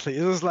 exactly.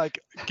 It was like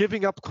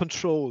giving up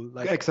control.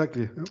 Like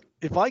exactly.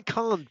 If I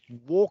can't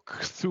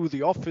walk through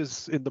the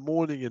office in the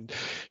morning and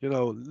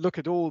look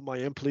at all my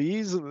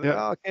employees and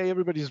okay,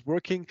 everybody's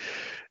working.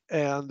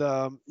 And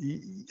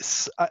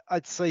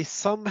I'd say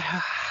some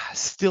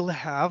still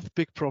have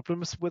big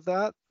problems with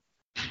that,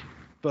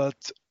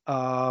 but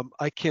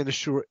I can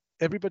assure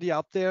everybody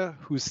out there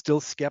who's still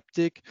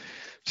skeptic,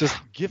 just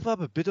give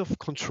up a bit of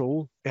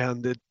control,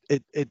 and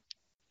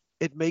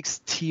it makes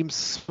teams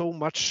so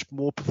much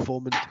more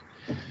performant.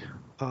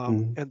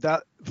 And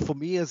that, for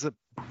me as a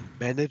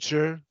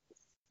manager,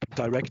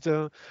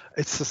 director,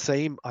 it's the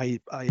same. I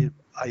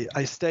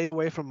stay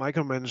away from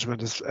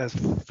micromanagement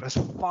as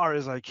far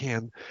as I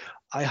can.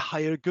 I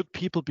hire good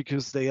people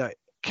because they are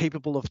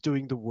capable of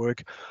doing the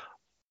work.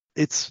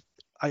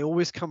 I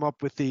always come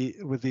up with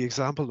the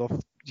example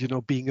of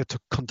being a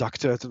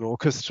conductor at an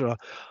orchestra.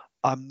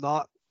 I'm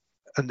not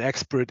an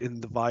expert in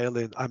the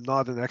violin. I'm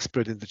not an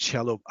expert in the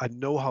cello. I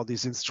know how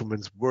these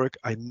instruments work.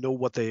 I know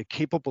what they are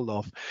capable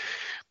of,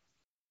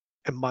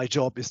 and my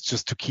job is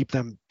just to keep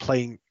them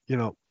playing.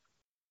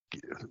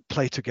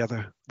 Play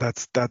together.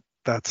 That's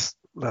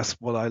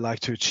what I like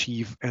to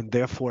achieve, and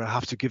therefore I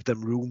have to give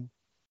them room.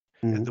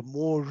 And the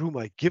more room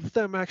I give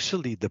them,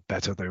 actually, the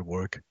better they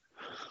work.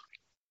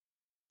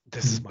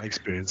 This is my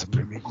experience. I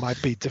mean, it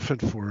might be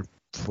different for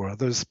for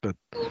others, but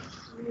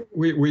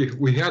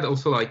we had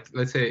also, like,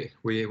 let's say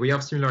we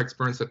have similar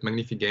experience at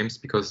Magnific Games,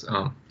 because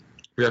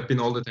we have been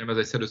all the time, as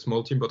I said, a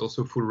small team, but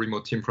also full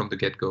remote team from the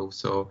get-go.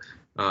 So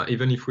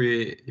even if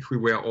we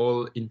were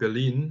all in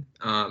Berlin,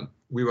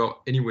 we were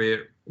anyway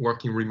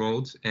working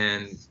remote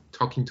and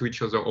talking to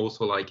each other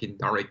also, like in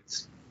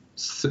direct,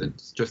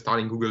 just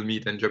starting Google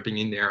Meet and jumping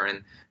in there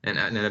and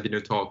having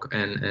a talk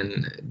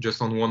and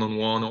just on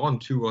one-on-one or on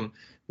two on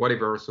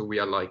whatever. So we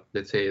had, like,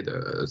 let's say,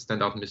 the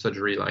standard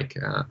messagery, like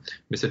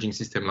messaging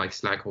system like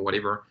Slack or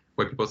whatever,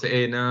 where people say,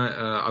 hey,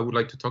 I would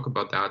like to talk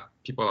about that.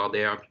 People are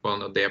there, people are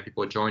not there,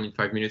 people join in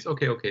 5 minutes.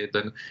 Okay.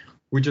 Then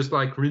we just,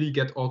 like, really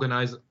get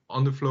organized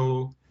on the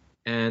flow.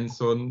 And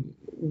so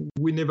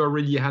we never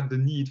really had the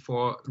need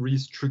for really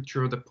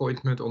structured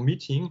appointment or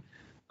meeting,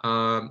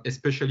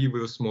 especially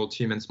with a small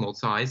team and small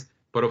size.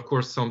 But of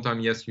course,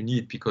 sometimes, yes, you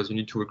need, because you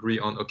need to agree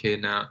on, okay,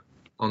 now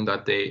on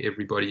that day,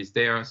 everybody is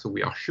there. So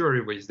we are sure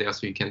everybody's there.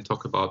 So you can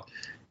talk about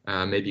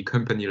maybe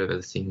company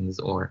level things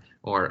or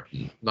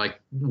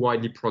like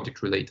widely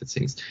project related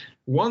things.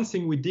 One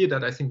thing we did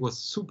that I think was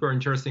super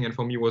interesting, and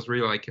for me was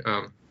really like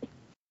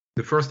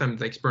the first time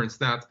I experienced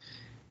that,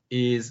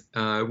 is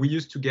we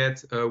used to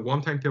get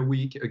 1 time per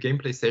week a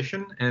gameplay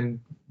session, and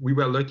we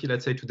were lucky,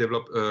 let's say, to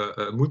develop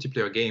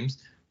multiplayer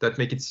games that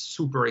make it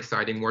super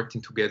exciting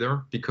working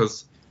together,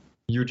 because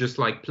you just,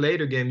 like, play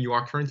the game you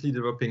are currently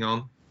developing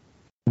on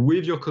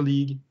with your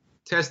colleague,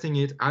 testing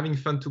it, having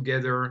fun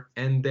together,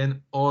 and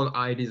then all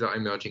ideas are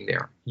emerging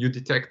there. You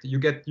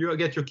get your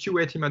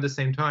QA team at the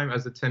same time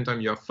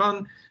you have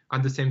fun.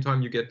 At the same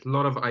time, you get a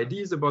lot of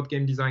ideas about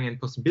game design and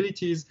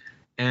possibilities.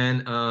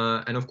 And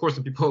of course,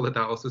 the people that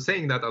are also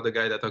saying that are the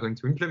guys that are going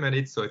to implement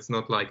it. So it's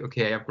not like,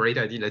 okay, I have a great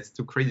idea, let's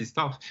do crazy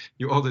stuff.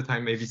 You all the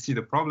time maybe see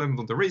the problem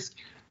or the risk,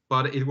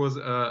 but it was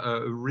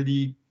a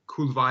really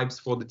cool vibes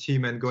for the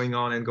team, and going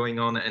on,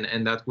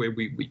 and that way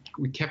we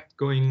kept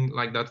going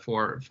like that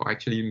for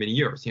actually many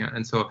years. Yeah,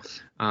 and so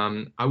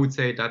I would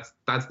say that's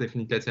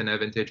definitely an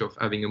advantage of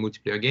having a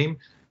multiplayer game.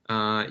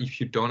 If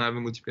you don't have a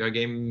multiplayer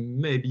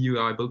game, maybe you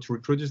are able to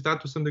reproduce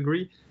that to some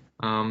degree.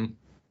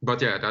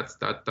 But yeah,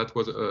 that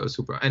was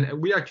super. And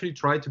we actually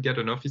tried to get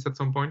an office at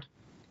some point.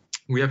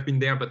 We have been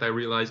there, but I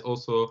realized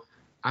also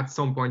at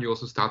some point you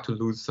also start to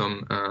lose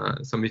some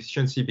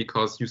efficiency,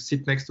 because you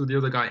sit next to the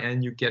other guy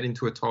and you get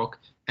into a talk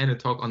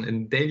on a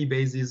daily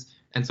basis,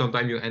 and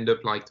sometimes you end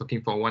up, like,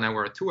 talking for 1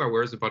 hour or 2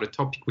 hours about a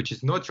topic which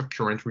is not your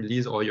current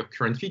release or your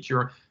current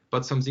feature,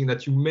 but something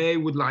that you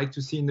would like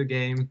to see in the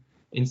game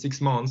in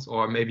 6 months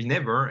or maybe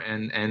never,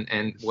 and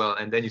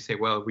then you say,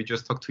 well, we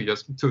just talked to you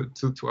just 2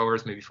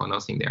 hours maybe for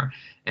nothing there,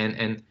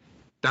 and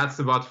that's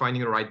about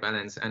finding the right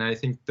balance. And I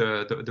think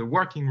the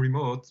working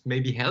remote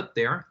maybe helped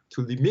there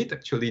to limit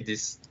actually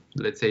this,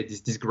 let's say,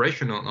 this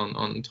digression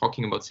on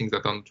talking about things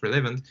that aren't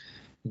relevant.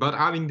 But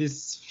having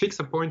this fixed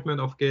appointment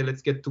of, okay,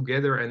 let's get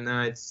together, and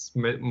it's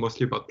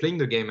mostly about playing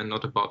the game and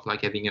not about,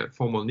 like, having a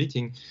formal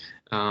meeting,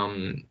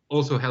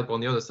 also help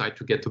on the other side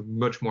to get a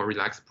much more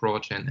relaxed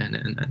approach and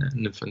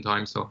a fun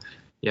time. So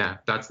yeah,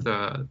 that's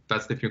the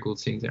difficult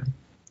thing there.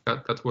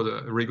 That was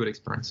a really good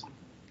experience.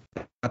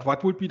 But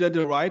what would be then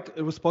the right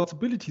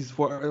responsibilities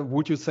for?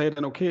 Would you say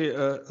then, okay,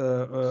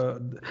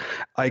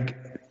 I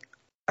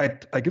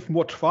give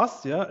more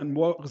trust, yeah, and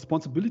more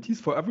responsibilities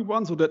for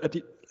everyone, so that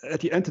at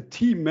the end the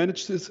team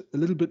manages a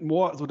little bit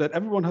more, so that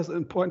everyone has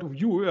a point of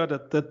view, yeah,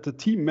 that the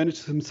team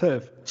manages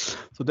himself.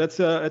 So that's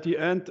at the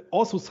end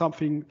also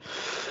something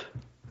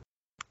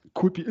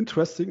could be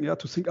interesting, yeah,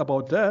 to think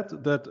about that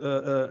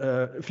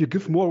if you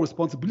give more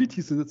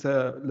responsibilities, it's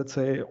let's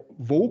say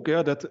vogue,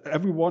 yeah, that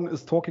everyone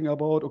is talking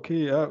about,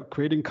 okay, yeah,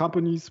 creating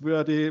companies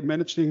where they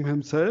managing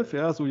himself,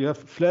 yeah, so you have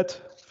flat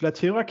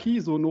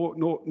hierarchy, so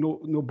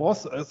no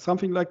boss,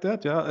 something like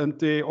that, yeah, and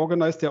they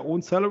organize their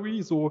own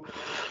salary. So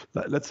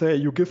let's say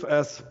you give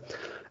as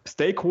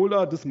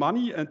stakeholder this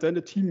money, and then the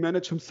team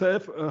manage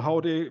himself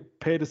how they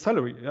pay the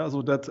salary, yeah,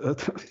 so that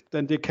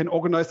then they can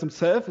organize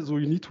themselves. So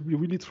you need to be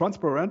really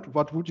transparent.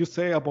 What would you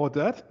say about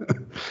that?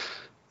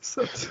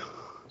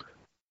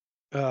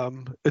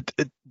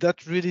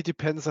 That really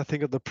depends, I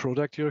think, on the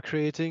product you're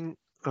creating.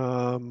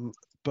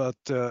 But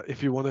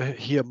if you want to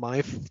hear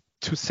my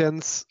 2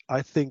 cents,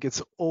 I think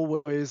it's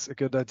always a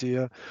good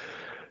idea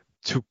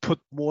to put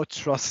more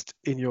trust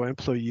in your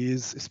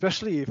employees,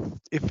 especially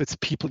if it's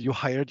people you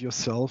hired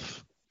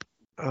yourself.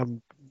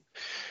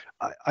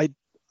 I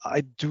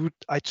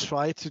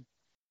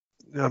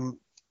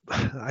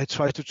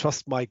try to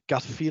trust my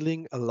gut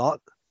feeling a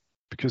lot,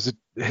 because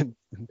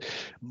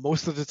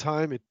most of the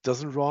time it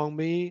doesn't wrong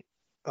me.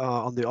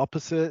 On the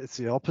opposite, it's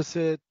the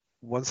opposite.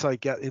 Once I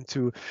get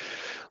into,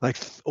 like,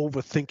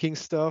 overthinking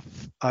stuff,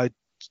 I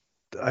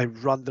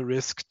run the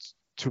risk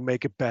to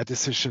make a bad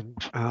decision.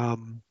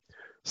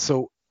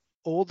 So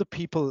all the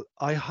people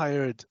I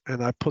hired,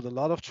 and I put a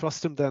lot of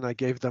trust in them, I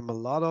gave them a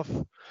lot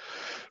of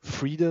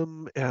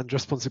freedom and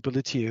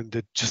responsibility, and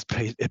it just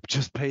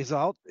pays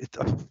out.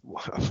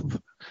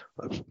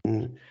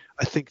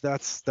 I think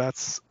that's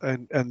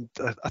and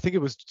I think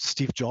it was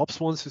Steve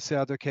Jobs once who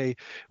said, okay,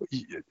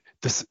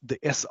 the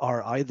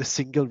SRI, the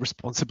single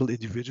responsible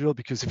individual,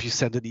 because if you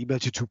send an email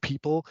to two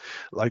people,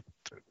 like,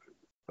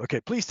 okay,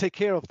 please take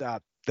care of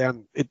that,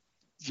 then it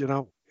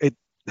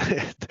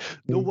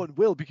no one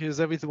will, because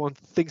everyone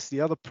thinks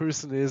the other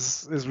person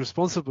is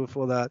responsible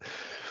for that.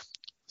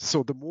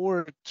 So the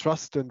more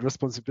trust and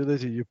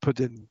responsibility you put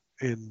in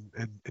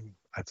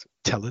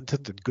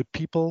talented and good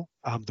people,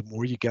 the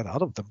more you get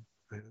out of them.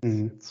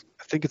 I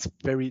think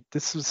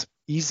this is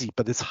easy,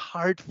 but it's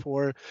hard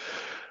for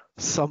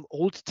some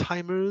old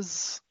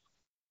timers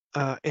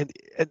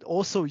and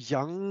also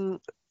young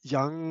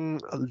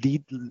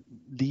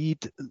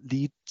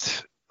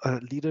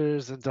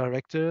leaders and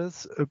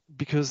directors,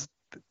 because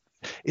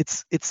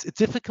it's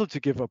difficult to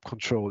give up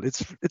control.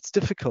 It's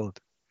difficult.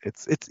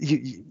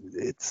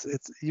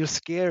 You're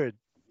scared,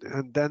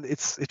 and then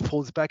it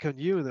falls back on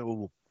you. And then,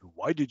 well,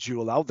 why did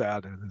you allow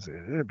that? And I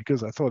say,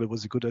 because I thought it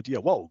was a good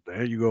idea. Well,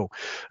 there you go.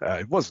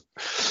 It wasn't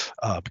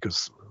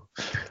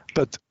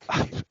but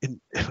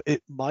in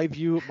my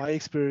view, my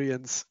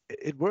experience,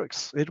 it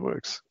works. It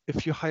works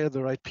if you hire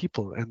the right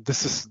people. And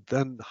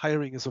then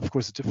hiring is, of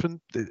course,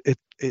 different.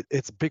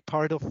 It's a big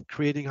part of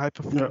creating high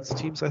performance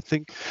teams, I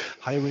think.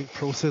 Hiring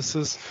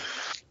processes.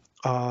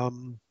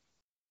 And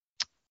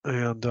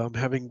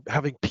having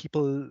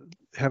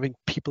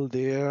people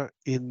there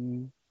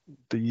in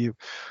the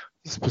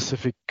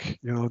specific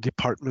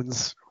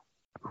departments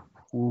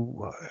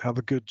who have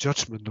a good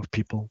judgment of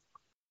people.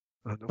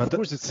 And of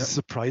course, it's a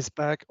surprise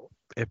bag,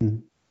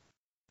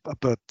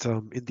 but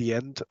in the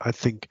end, I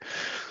think,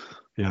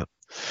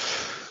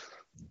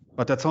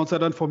 But that sounds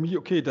then for me,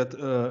 okay, that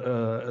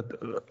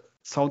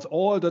sounds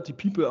all that the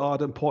people are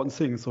the important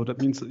thing. So that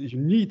means you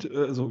need,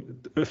 so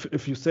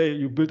if you say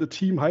you build a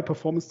team, high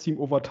performance team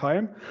over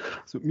time,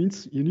 so it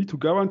means you need to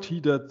guarantee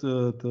that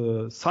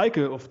the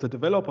cycle of the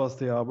developers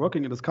they are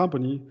working in this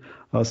company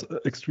is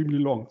extremely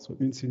long. So it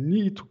means you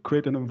need to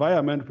create an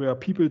environment where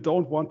people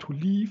don't want to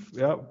leave,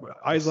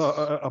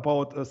 either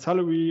about a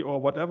salary or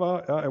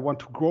whatever. I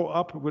want to grow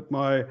up in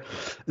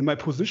my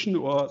position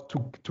or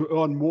to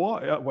earn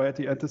more. Where at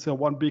the end is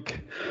one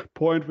big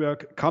point where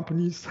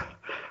companies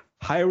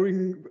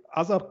hiring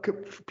other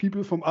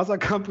people from other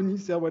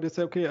companies, where they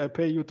say, okay, I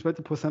pay you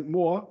 20%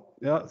 more,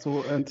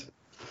 so and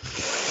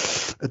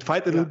it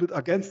fight a little bit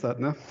against that,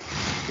 no?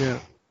 Yeah,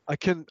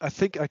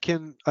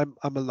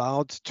 I'm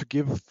allowed to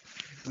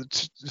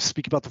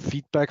speak about the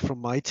feedback from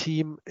my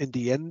team. In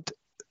the end,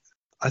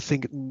 I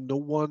think no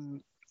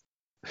one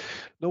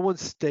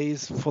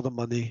stays for the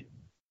money.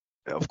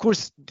 Of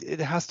course,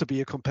 it has to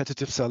be a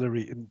competitive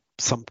salary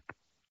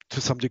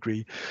to some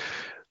degree.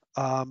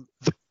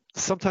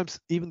 Sometimes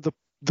even the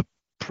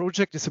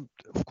project is,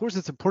 of course,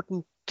 it's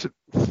important to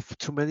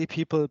many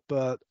people,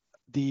 but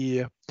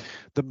the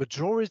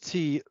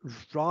majority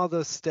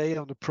rather stay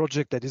on a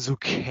project that is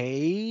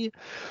okay.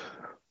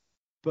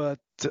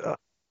 But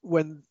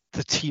when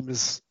the team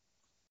is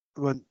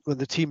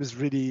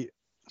really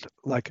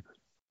like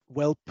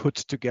well put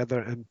together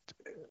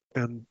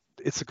and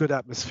it's a good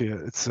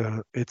atmosphere. It's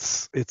a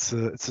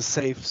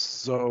safe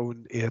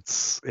zone.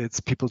 It's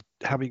people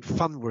having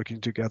fun working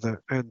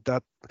together, and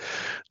that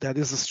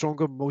is a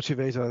stronger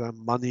motivator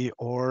than money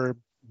or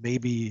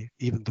maybe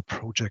even the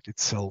project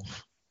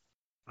itself.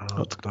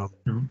 I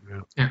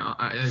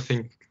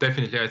think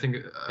definitely. I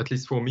think at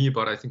least for me,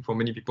 but I think for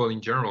many people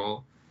in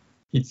general,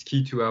 it's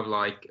key to have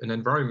like an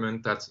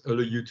environment that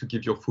allows you to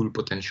give your full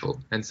potential.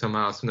 And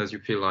somehow, as soon as you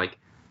feel like,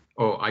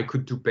 oh, I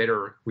could do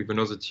better with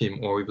another team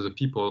or with other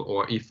people,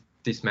 or if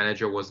this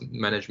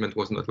management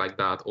was not like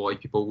that, or if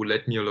people would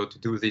let me alone to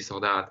do this or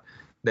that,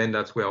 then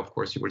that's where, of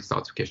course, you will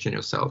start to question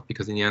yourself.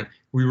 Because in the end,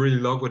 we really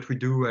love what we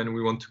do and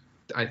we want to,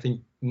 I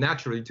think,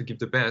 naturally to give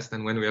the best.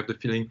 And when we have the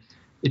feeling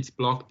it's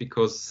blocked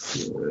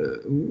because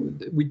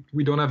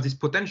we don't have this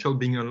potential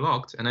being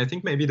unlocked, and I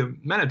think maybe the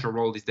manager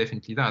role is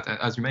definitely that,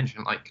 as you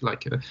mentioned,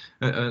 like in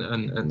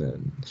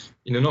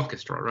an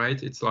orchestra,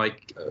 right? It's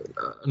like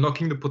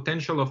unlocking the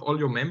potential of all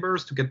your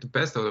members to get the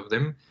best out of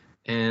them,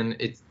 and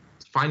it's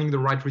finding the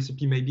right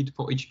recipe maybe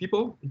for each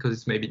people, because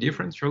it's maybe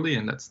different, surely,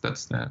 and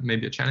that's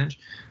maybe a challenge.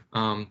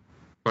 But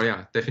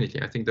yeah,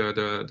 definitely, I think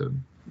the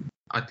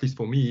at least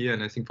for me,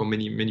 and I think for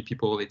many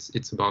people,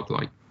 it's about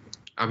like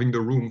having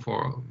the room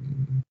for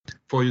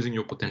using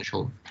your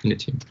potential in a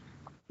team.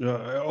 Yeah,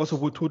 I also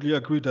would totally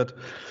agree that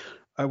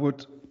I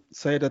would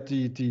say that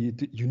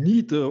you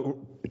need the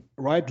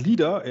right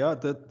leader,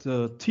 that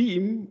the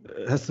team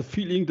has the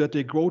feeling that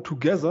they grow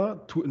together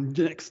to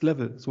the next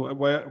level. So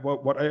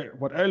what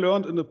I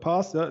learned in the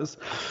past is,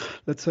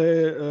 let's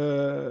say,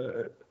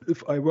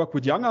 if I work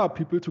with younger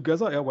people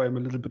together, where I'm a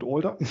little bit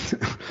older,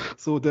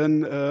 so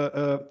then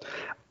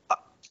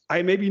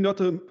I maybe not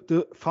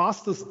the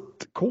fastest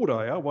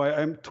coder, why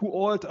I'm too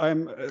old.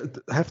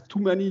 Have too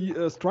many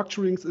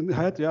structurings in the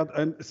head.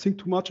 I think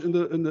too much in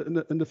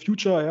the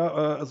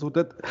future.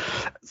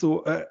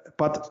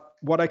 But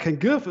what I can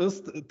give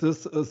is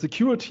this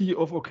security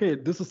of, okay,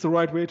 this is the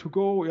right way to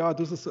go.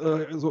 This is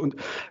so, and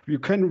you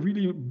can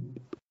really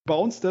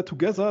bounce that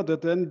together,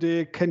 that then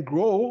they can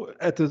grow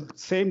at the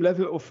same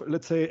level of,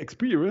 let's say,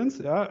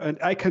 experience, yeah, and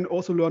I can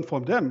also learn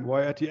from them.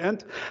 Why at the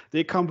end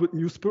they come with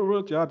new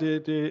spirit, yeah,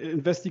 they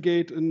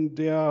investigate in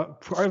their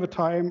private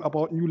time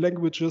about new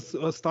languages,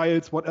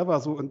 styles, whatever.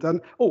 So and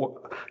then, oh,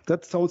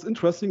 that sounds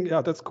interesting,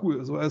 yeah, that's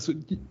cool. So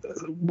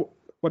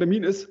what I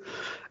mean is,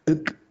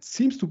 it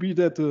seems to be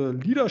that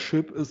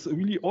leadership is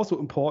really also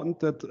important.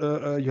 That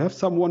you have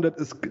someone that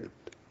is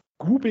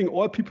grouping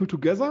all people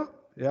together,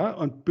 yeah,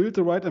 and build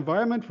the right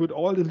environment with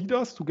all the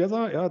leaders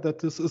together, yeah,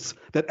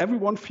 that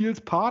everyone feels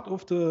part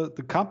of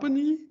the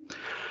company,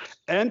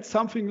 and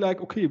something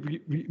like, okay,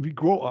 we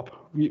grow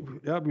up, we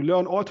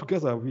learn all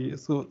together.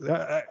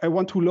 I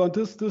want to learn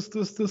this.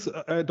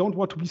 I don't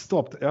want to be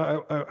stopped. Yeah,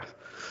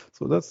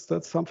 so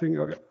that's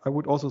something I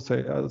would also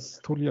say. I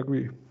totally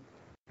agree.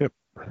 Yep.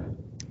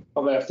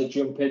 Probably have to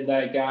jump in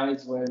there,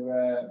 guys.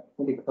 We're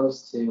pretty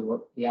close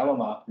to the hour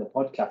mark of the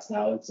podcast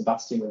now. And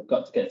Sebastian, we've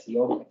got to get to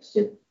your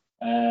question.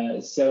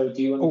 So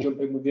do you want to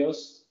jump in with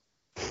yours?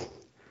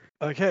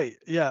 Okay,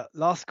 yeah.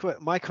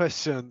 My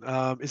question: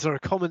 is there a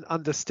common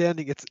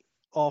understanding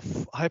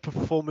of high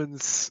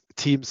performance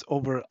teams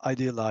over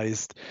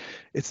idealized?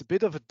 It's a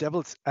bit of a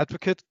devil's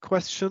advocate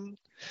question,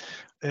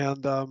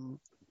 and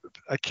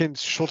I can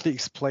shortly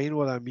explain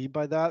what I mean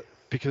by that,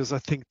 because I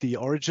think the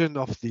origin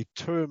of the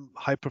term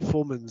high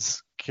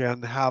performance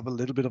can have a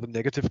little bit of a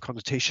negative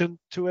connotation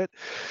to it.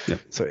 Yeah.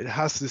 So it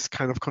has this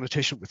kind of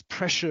connotation with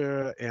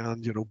pressure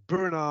and,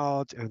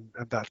 burnout and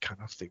that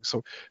kind of thing.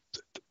 So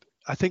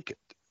I think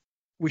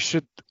we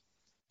should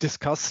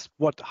discuss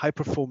what high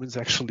performance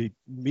actually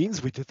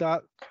means. We did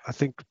that, I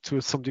think,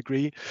 to some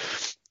degree.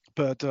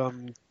 But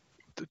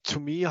to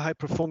me, a high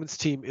performance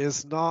team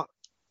is not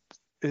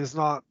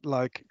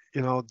like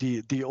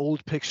the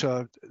old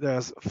picture.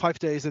 There's 5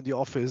 days in the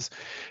office,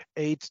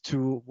 8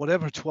 to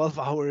whatever 12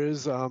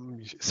 hours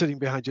sitting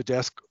behind your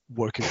desk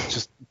working,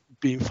 just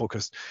being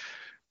focused.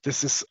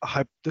 This is a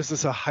high.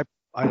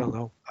 I don't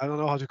know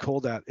how to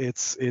call that.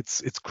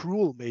 It's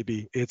cruel,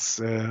 maybe. It's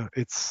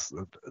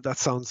that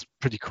sounds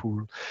pretty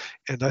cool.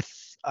 And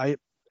I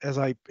as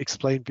I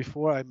explained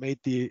before, I made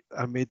the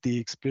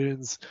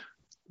experience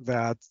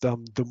that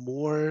the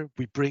more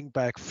we bring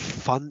back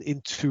fun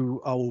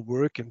into our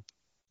work and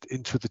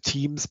into the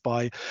teams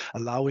by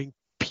allowing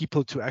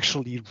people to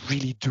actually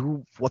really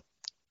do what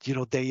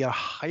they are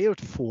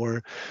hired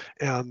for,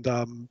 and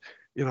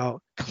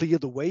clear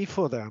the way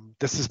for them.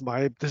 This is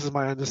my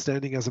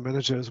understanding as a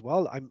manager as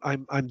well.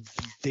 I'm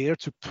there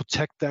to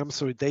protect them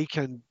so they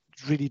can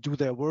really do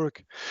their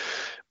work,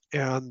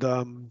 and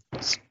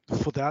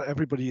for that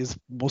everybody is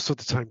most of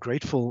the time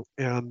grateful,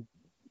 and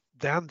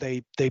then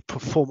they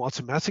perform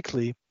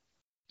automatically.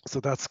 So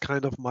that's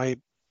kind of my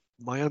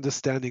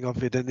understanding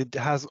of it, and it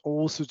has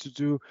also to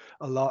do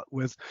a lot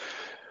with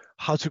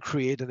how to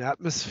create an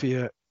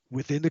atmosphere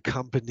within a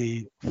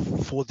company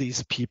for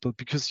these people,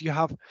 because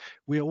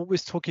we're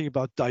always talking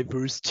about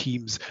diverse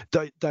teams.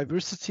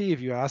 Diversity,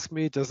 if you ask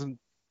me, doesn't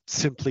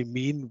simply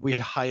mean we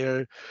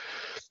hire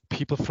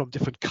people from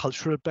different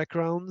cultural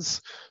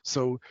backgrounds,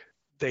 so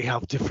they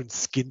have different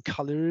skin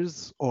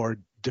colors or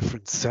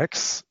different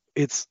sex.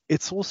 It's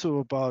also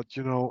about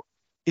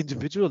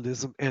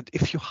individualism, and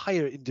if you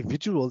hire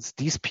individuals,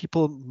 these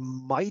people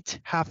might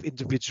have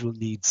individual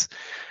needs,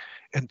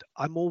 and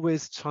I'm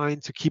always trying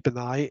to keep an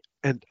eye.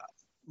 And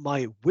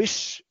my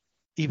wish,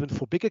 even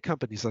for bigger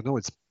companies, I know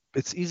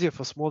it's easier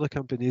for smaller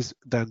companies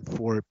than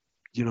for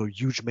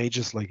huge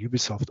majors like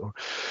Ubisoft, or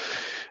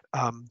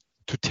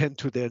to tend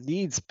to their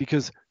needs,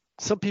 because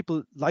some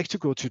people like to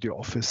go to the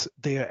office.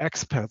 They are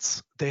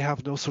expats. They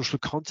have no social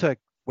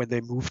contact when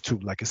they move to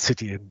like a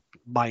city in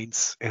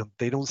Mainz, and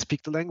they don't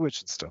speak the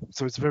language and stuff.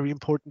 So it's very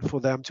important for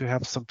them to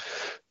have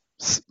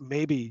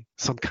maybe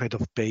some kind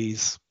of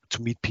base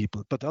to meet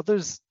people. But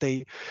others,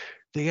 they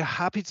are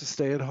happy to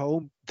stay at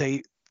home.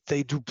 They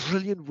do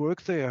brilliant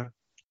work there,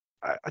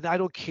 and I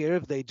don't care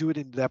if they do it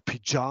in their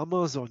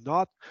pajamas or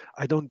not.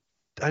 I don't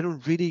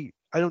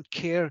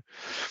care,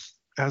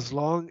 as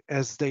long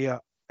as they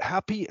are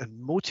happy and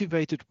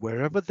motivated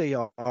wherever they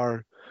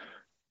are,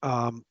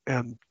 and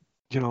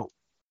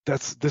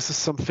this is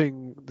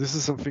something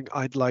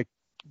I'd like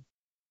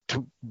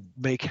to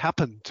make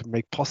happen, to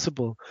make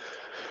possible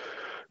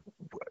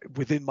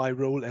within my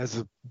role as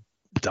a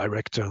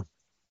director.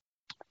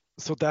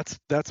 So that's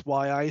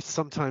why I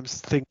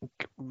sometimes think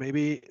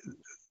maybe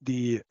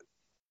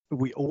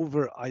we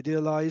over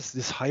idealize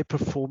this high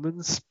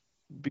performance,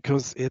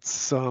 because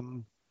it's I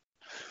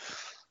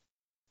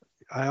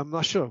am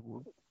not sure.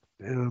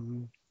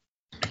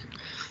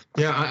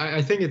 Yeah,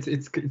 I think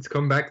it's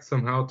come back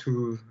somehow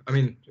to, I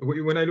mean,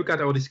 when I look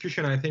at our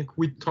discussion, I think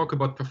we talk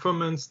about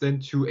performance, then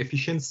to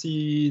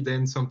efficiency,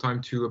 then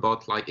sometime to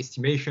about like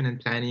estimation and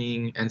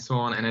planning and so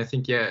on. And I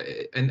think, yeah,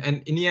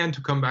 and in the end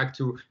to come back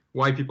to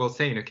why people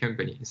stay in a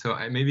company. So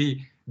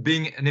maybe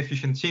being an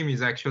efficient team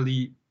is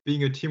actually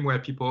being a team where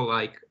people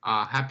like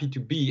are happy to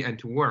be and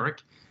to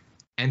work.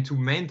 and to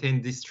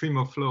maintain this stream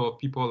of flow of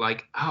people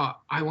like, oh,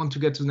 I want to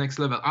get to the next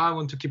level. I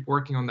want to keep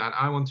working on that.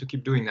 I want to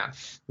keep doing that,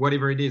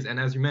 whatever it is. And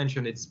as you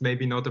mentioned, it's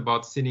maybe not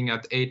about sitting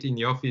at 8 in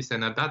the office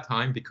and at that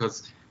time,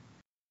 because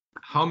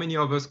how many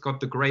of us got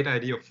the great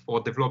idea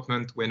for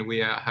development when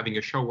we are having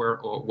a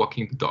shower or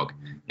walking the dog?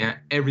 Yeah,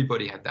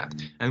 everybody had that.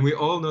 And we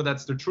all know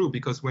that's the truth,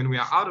 because when we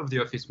are out of the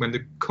office, when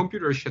the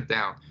computer is shut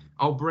down,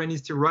 our brain is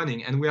still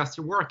running and we are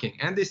still working.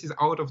 And this is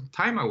out of the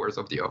time hours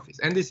of the office.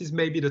 And this is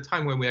maybe the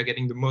time when we are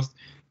getting the most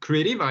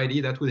creative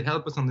idea that will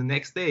help us on the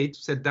next day to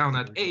sit down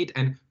at 8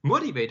 and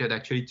motivated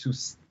actually to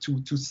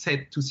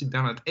sit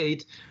down at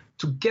 8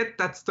 to get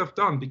that stuff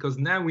done, because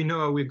now we know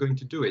how we're going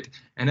to do it.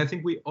 And I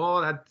think we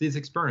all had this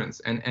experience,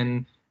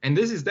 and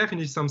this is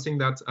definitely something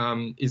that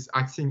is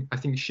I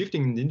think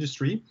shifting in the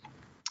industry,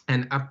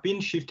 and I've been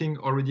shifting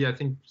already. I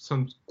think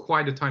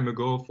quite a time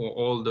ago for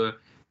all the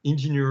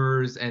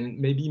engineers, and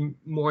maybe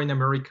more in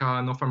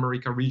America, North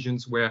America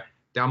regions, where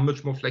they are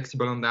much more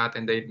flexible on that,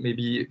 and they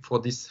maybe for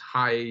this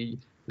high,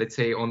 let's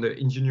say, on the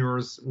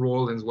engineers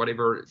role and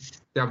whatever,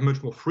 they have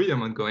much more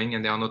freedom on going,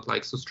 and they are not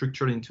like so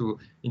structured into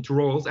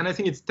roles. And I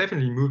think it's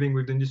definitely moving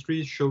with the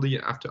industry, surely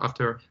after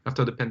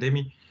the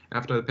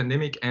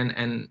pandemic,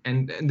 and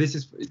this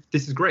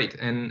is great,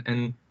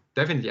 and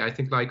definitely I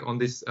think like on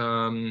this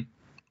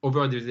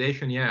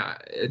over-utilization, yeah,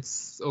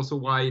 it's also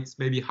why it's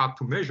maybe hard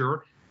to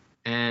measure,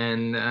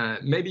 and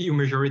maybe you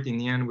measure it in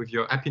the end with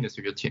your happiness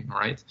with your team,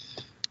 right?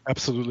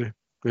 Absolutely,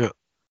 yeah.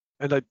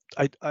 And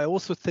I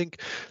also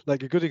think,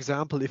 like, a good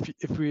example,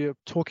 if we are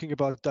talking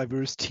about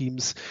diverse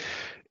teams,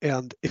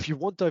 and if you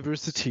want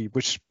diversity,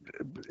 which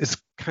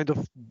is kind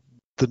of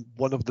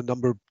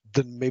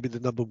maybe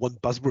the number one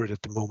buzzword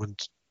at the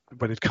moment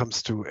when it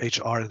comes to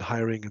HR and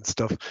hiring and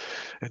stuff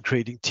and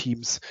creating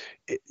teams,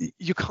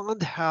 you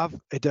can't have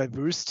a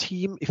diverse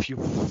team if you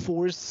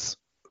force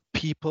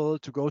people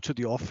to go to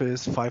the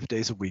office 5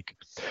 days a week,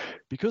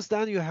 because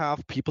then you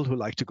have people who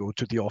like to go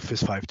to the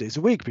office 5 days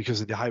a week, because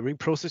in the hiring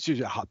process,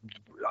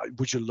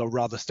 would you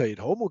rather stay at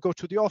home or go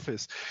to the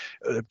office?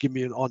 Give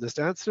me an honest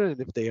answer. And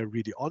if they are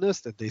really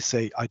honest and they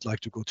say, I'd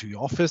like to go to the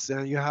office,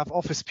 then you have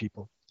office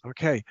people.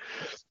 Okay.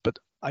 But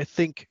I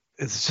think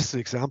it's just an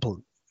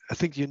example. I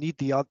think you need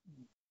the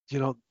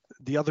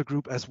other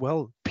group as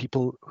well,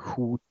 people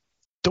who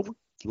don't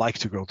like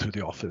to go to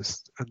the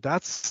office. And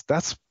that's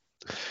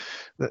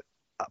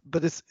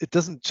but it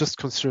doesn't just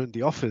concern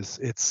the office.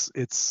 It's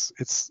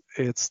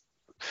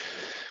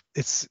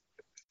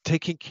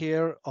taking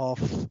care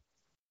of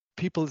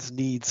people's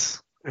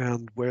needs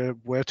and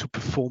where to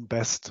perform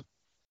best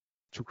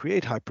to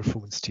create high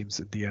performance teams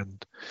in the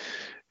end.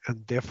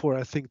 And therefore,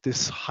 I think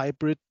this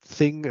hybrid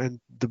thing and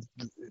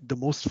the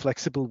most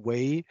flexible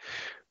way,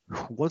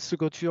 who wants to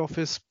go to the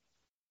office,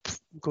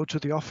 go to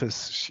the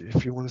office.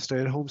 If you want to stay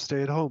at home,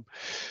 stay at home.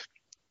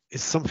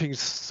 Is something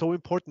so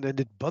important, and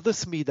it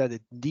bothers me that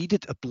it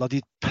needed a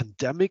bloody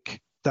pandemic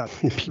that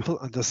people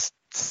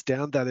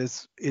understand that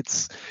it's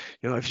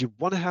if you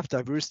want to have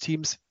diverse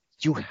teams,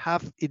 you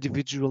have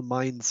individual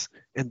minds,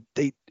 and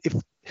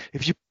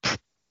if you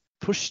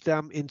push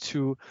them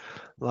into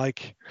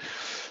like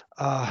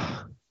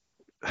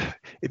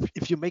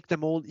if you make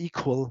them all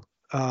equal,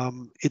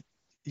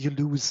 you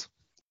lose.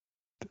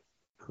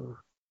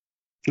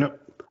 Yeah,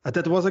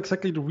 that was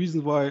exactly the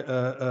reason why,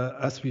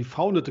 as we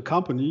founded the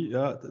company,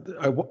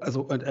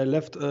 I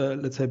left,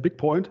 let's say, Big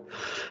Point,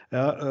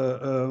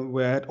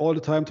 where I had all the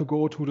time to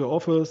go to the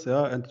office,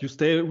 and you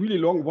stay really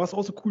long. It was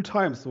also cool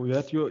times. So you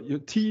had your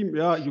team,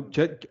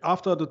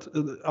 after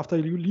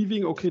you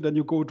leaving, okay, then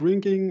you go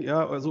drinking,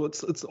 So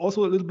it's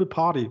also a little bit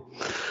party.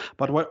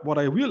 But what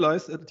I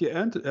realized at the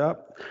end,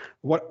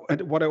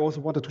 what I also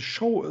wanted to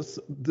show is,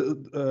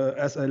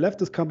 as I left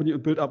this company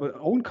and built up my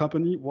own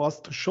company, was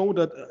to show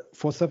that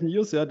for 7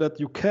 years, that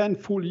you can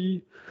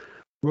fully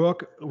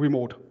work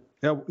remote.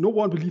 Yeah, no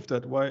one believed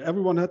that. Why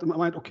everyone had in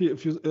mind, okay,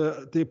 if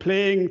they're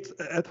playing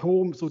at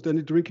home, so then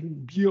they're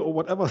drinking beer or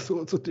whatever,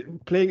 so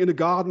playing in the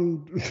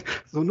garden,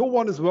 so no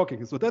one is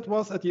working. So that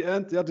was at the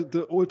end,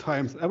 the old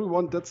times.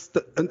 Everyone,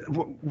 and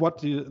what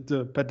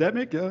the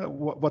pandemic,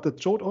 what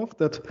it showed off,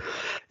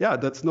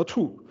 that's not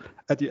true.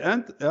 At the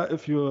end,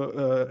 if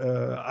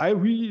I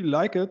really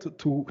like it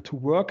to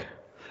work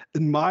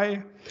in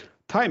my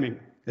timing.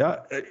 You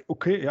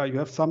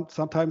have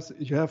sometimes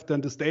you have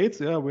then the states,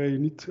 where you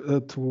need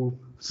to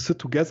sit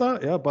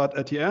together, but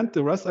at the end,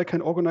 the rest I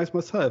can organize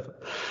myself,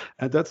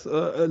 and that's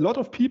a lot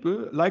of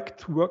people like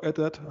to work at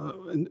that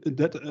in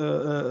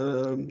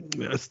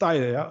that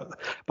style,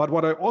 But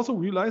what I also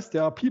realized,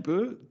 there are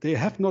people, they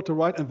have not the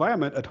right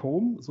environment at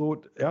home.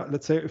 So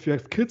let's say if you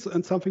have kids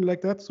and something like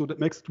that, so that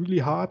makes it really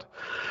hard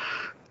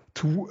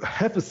to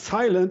have a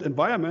silent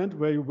environment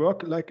where you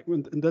work like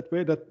in that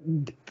way, that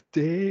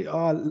they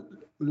are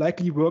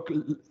likely work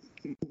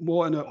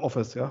more in an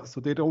office,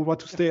 so they don't want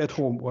to stay at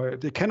home, or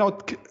they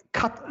cannot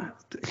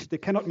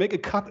make a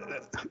cut.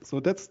 So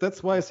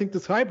that's why I think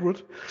this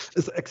hybrid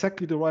is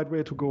exactly the right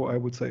way to go, I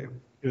would say.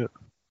 Yeah,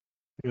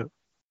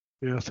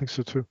 I think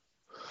so too.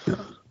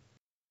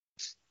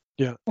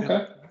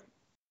 Okay.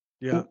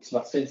 Yeah.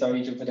 Sebastian,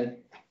 sorry, jumping in.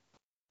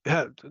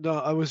 Yeah, no,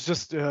 I was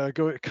just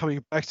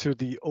coming back to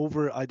the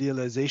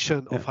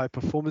over-idealization of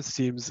high-performance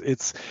teams.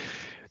 It's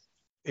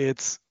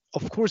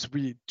of course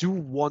we do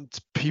want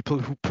people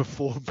who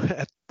perform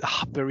at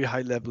a very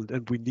high level,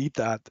 and we need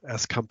that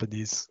as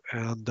companies.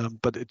 And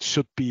but it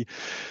should be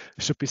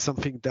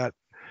something that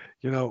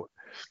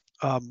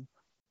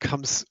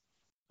comes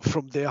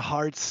from their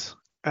hearts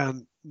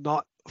and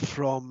not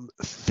from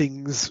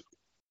things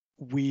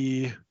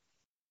we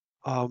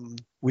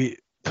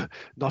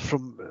not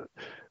from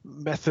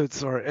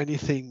methods or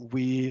anything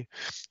we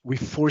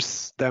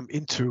force them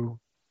into.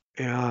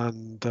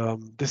 And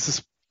this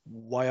is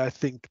why I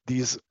think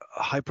these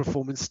high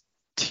performance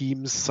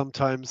teams,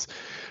 sometimes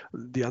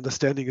the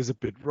understanding is a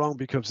bit wrong,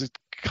 because it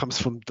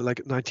comes from the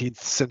 19th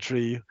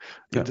century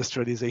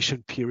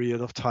industrialization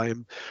period of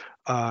time,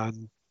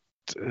 and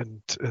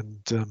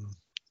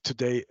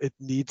today it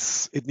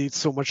needs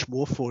so much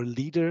more for a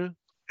leader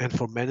and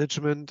for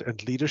management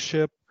and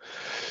leadership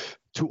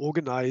to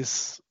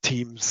organize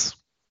teams.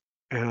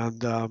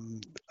 And a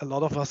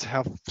lot of us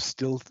have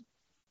still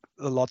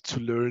a lot to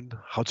learn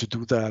how to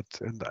do that.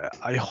 And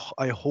I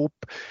hope,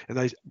 and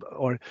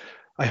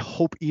I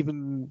hope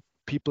even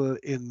people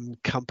in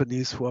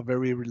companies who are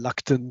very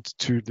reluctant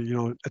to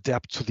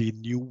adapt to the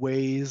new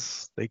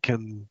ways, they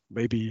can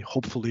maybe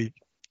hopefully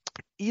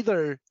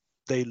either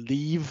they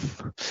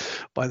leave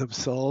by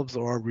themselves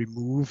or are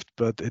removed,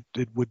 but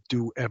it would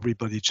do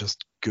everybody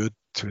just good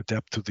to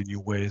adapt to the new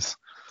ways.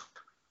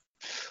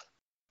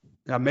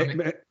 Yeah,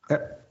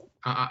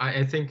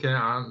 I think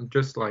I'm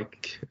just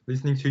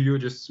listening to you,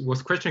 just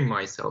was questioning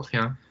myself.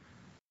 Yeah,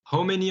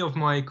 how many of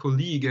my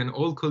colleagues and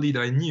old colleagues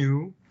I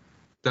knew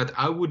that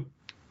I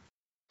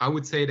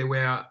would say they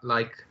were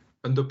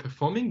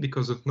underperforming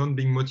because of not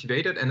being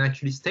motivated and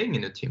actually staying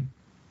in a team.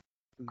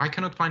 I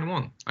cannot find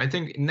one. I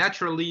think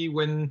naturally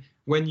when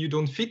you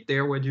don't fit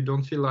there, when you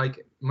don't feel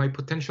like my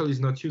potential is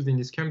not used in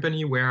this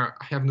company, where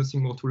I have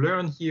nothing more to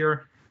learn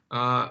here,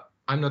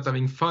 I'm not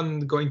having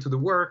fun going to the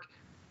work,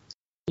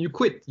 you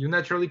quit. You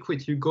naturally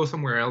quit. You go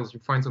somewhere else. You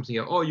find something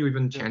else, or you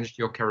even changed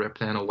your career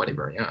plan or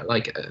whatever. Yeah,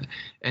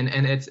 and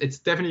it's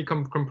definitely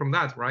come from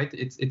that, right?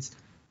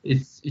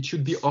 It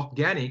should be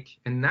organic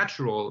and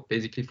natural,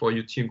 basically, for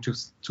your team to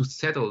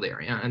settle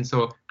there. Yeah, and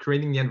so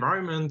creating the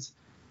environment,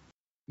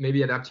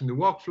 maybe adapting the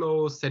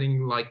workflow,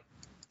 setting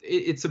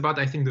it's about,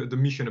 I think, the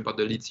mission about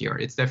the leads here.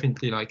 It's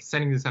definitely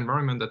setting this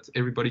environment that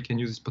everybody can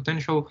use its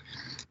potential,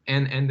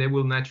 and they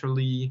will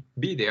naturally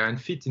be there and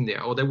fit in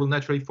there, or they will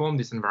naturally form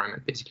this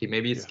environment. Basically,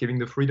 maybe it's giving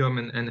the freedom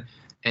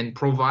and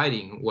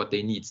providing what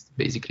they need,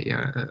 basically,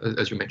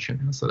 as you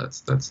mentioned. So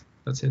that's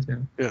it.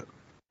 Yeah.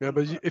 Yeah,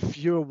 but if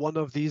you're one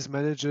of these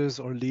managers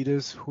or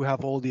leaders who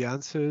have all the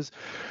answers,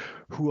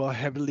 who are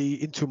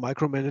heavily into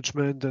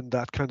micromanagement and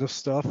that kind of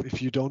stuff, if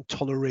you don't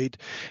tolerate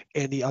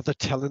any other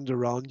talent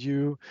around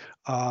you,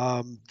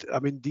 I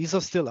mean, these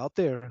are still out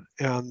there,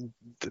 and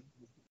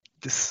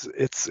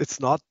it's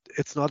not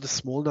a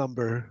small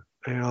number.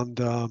 And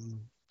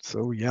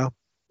so yeah,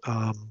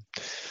 and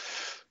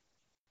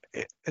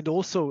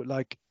also,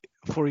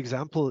 for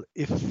example,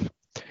 if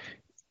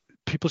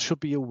people should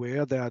be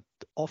aware that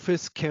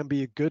office can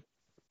be a good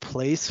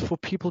place for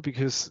people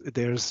because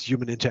there's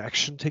human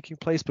interaction taking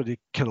place, but it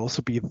can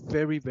also be a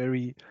very,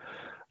 very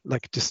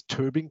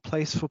disturbing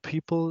place for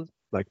people.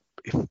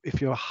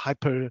 If you're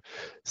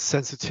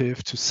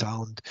hypersensitive to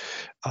sound,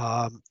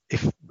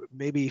 if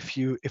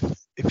you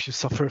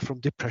suffer from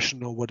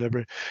depression or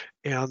whatever,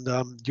 and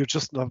you're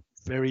just not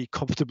very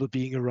comfortable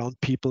being around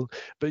people,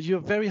 but you're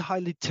very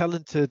highly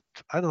talented,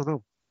 I don't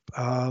know,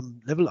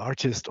 level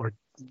artist or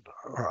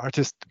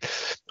artist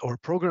or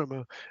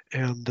programmer,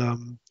 and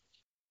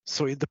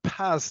so in the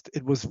past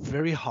it was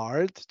very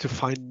hard to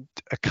find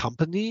a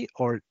company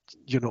or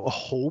a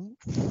home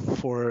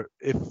for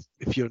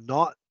if you're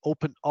not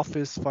open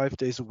office 5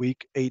 days a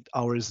week, 8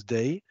 hours a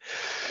day.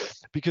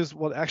 Because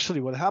what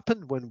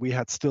happened when we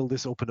had still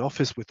this open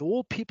office with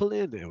all people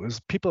in, it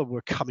was people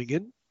were coming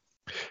in,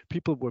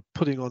 people were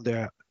putting on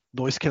their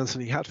noise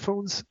cancelling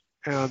headphones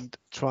and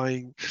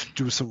trying to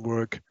do some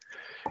work,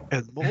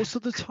 and most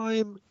of the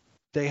time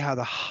they had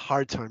a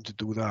hard time to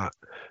do that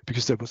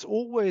because there was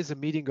always a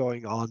meeting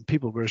going on.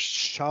 People were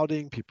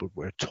shouting, people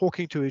were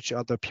talking to each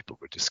other, people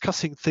were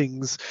discussing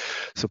things.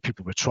 So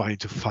people were trying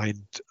to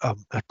find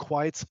a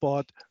quiet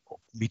spot.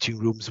 Meeting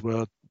rooms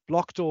were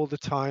blocked all the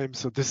time.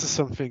 So this is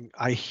something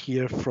I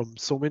hear from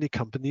so many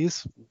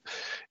companies.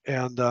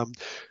 And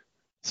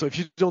so if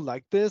you don't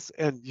like this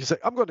and you say,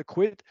 I'm going to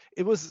quit,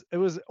 it was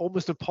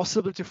almost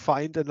impossible to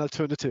find an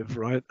alternative,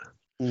 right?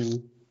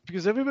 Mm.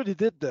 Because everybody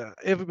did that.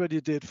 Everybody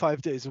did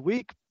 5 days a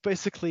week,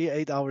 basically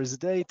 8 hours a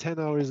day, 10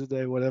 hours a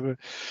day, whatever.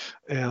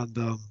 And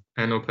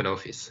open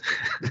office.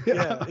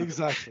 Yeah,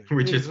 exactly.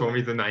 Which is for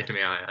me the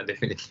nightmare,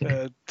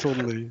 definitely.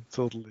 Totally.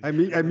 I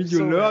mean, you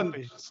So learn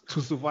happy.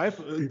 to survive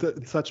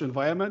in such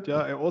environment.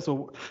 Yeah, I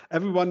also,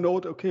 everyone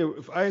knows, okay,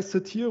 if I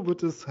sit here with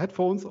these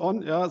headphones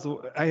on, yeah,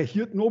 so I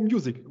hear no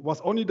music. It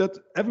was only that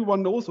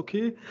everyone knows,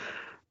 okay,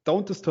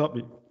 don't disturb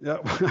me. Yeah,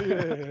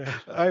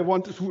 I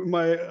want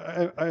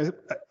to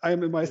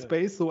I'm in my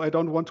space, so I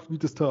don't want to be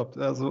disturbed.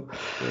 That's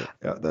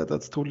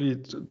totally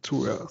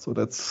true. Yeah. So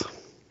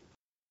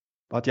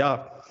but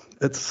yeah,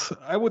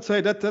 I would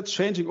say that's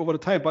changing over the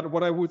time. But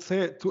what I would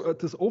say to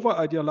this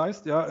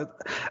over-idealized,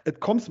 it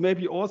comes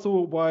maybe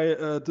also by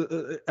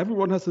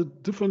everyone has a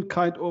different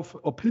kind of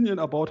opinion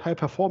about high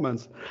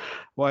performance.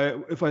 Why,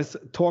 if I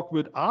talk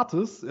with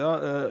artists, in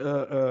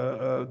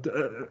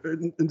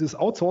these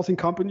outsourcing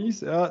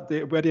companies,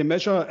 where they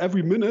measure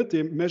every minute,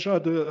 they measure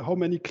how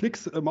many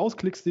clicks, mouse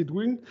clicks they're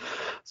doing.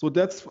 So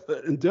that's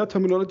in their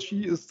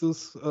terminology is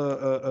this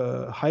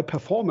high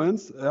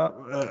performance,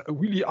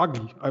 really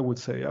ugly, I would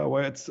say,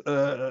 where it's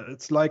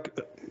like.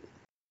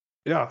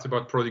 It's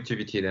about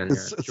productivity then.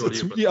 It's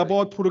really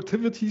about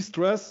productivity,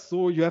 stress.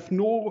 So you have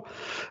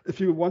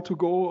if you want to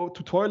go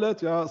to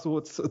toilet, so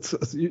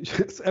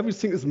it's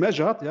everything is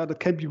measured. That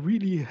can be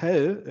really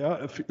hell.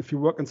 If you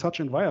work in such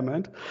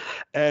environment,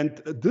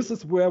 and this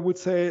is where I would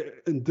say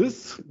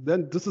this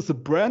is a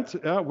brand,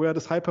 where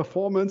this high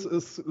performance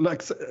is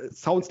like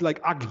sounds like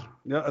ugly.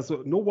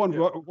 So no one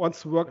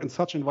wants to work in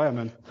such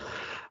environment.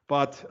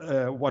 But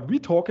what we're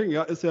talking,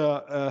 is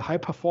a high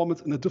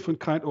performance in a different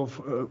kind of,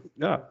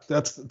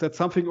 that's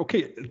something.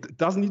 Okay, it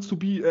doesn't need to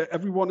be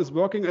everyone is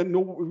working and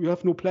you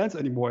have no plans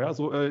anymore.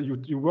 So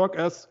you work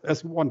as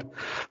you want.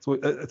 So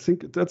I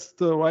think that's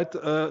the right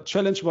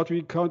challenge. What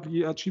we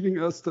currently are achieving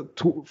is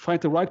to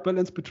find the right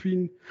balance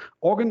between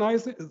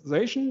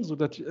organization, so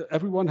that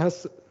everyone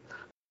has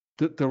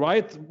the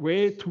right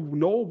way to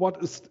know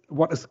what is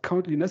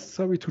currently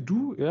necessary to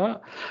do,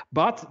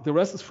 but the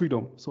rest is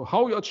freedom. So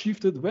how you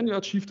achieved it, when you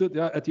achieved it,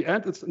 at the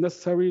end it's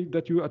necessary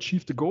that you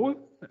achieve the goal,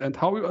 and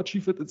how you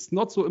achieve it, it's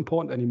not so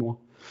important anymore.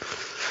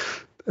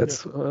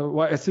 That's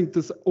why I think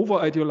this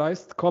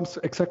over-idealized comes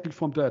exactly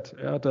from that.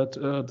 That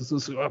this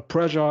is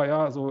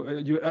pressure. So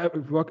you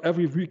work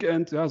every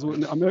weekend. So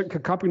in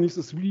American companies,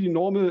 it's really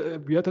normal.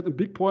 We had that in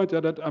Big Point.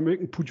 That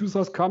American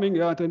producers coming.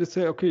 And then they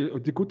say, okay,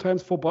 the good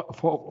times for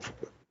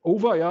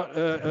over.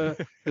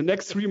 The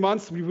next 3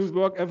 months we will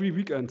work every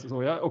weekend.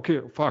 So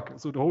okay, fuck.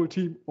 So the whole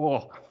team.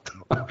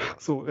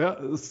 So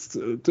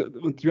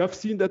and you have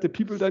seen that the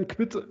people then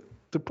quit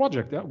the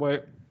project. Why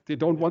they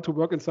don't want to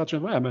work in such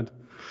an environment.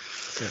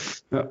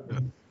 That's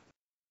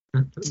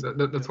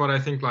what I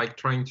think, like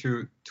trying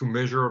to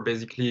measure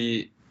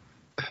basically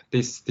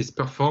this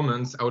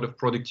performance out of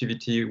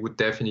productivity would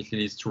definitely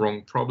lead to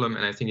wrong problem,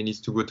 and I think it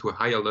needs to go to a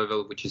higher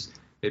level, which is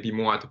maybe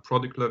more at the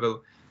product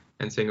level,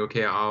 and saying,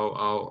 okay,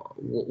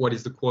 what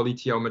is the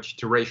quality, how much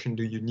iteration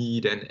do you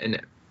need,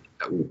 and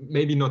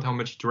maybe not how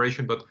much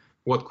iteration, but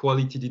what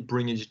quality did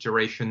bring each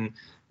iteration,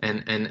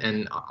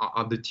 and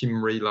are the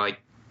team really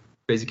like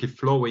basically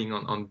flowing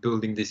on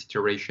building this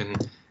iteration.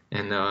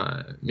 And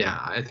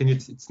I think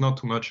it's not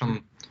too much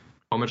on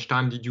how much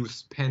time did you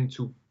spend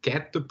to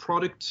get the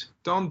product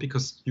done,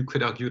 because you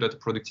could argue that the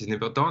product is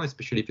never done,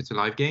 especially if it's a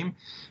live game.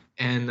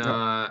 And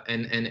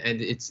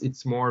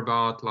it's more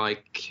about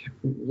like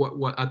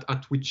what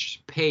at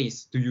which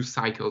pace do you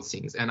cycle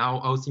things, and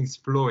how things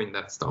flow in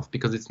that stuff,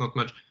 because it's not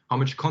much how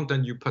much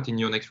content you put in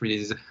your next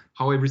release,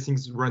 how everything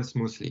runs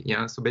smoothly.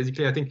 So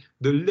basically I think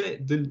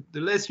the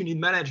less you need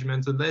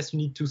management, the less you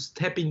need to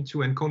step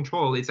into and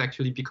control. It's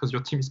actually because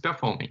your team is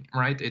performing,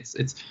 right? It's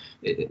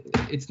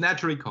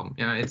naturally come.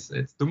 It's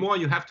the more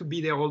you have to be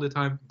there all the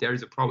time, there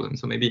is a problem.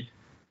 So maybe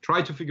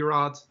try to figure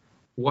out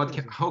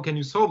how can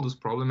you solve this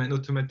problem, and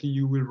ultimately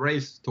you will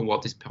race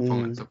toward this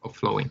performance of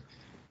flowing.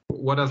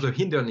 What are the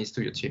hindrances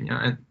to your team,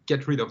 and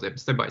get rid of them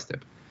step by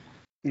step.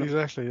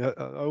 Exactly. I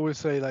always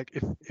say, like,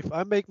 if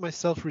I make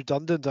myself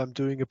redundant, I'm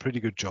doing a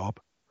pretty good job.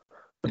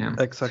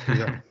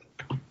 Exactly.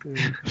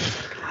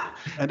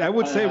 And I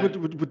would say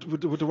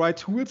with the right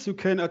tools, you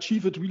can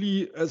achieve it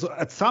really. So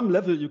at some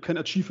level, you can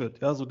achieve it.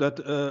 So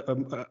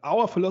that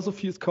our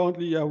philosophy is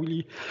currently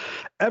really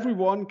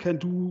everyone can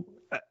do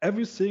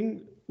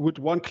everything with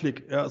one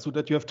click, so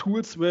that you have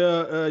tools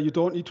where you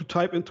don't need to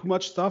type in too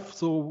much stuff.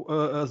 So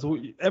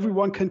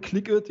everyone can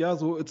click it.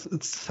 So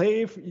it's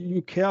safe.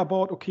 You care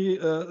about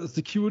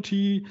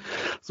security,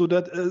 so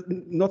that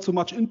not so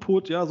much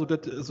input. So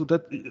that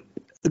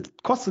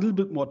it costs a little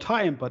bit more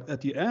time, but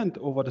at the end,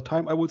 over the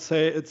time, I would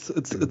say it's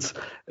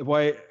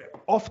why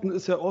often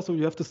is also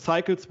you have the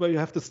cycles where you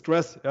have the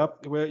stress,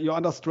 where you're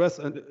under stress,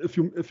 and if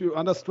you're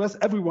under stress,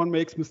 everyone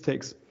makes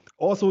mistakes.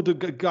 Also, the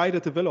guy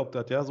that developed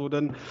that,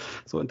 and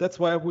that's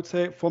why I would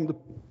say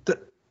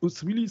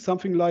it's really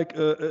something like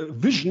a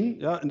vision,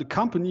 in the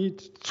company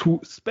to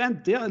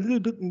spend there a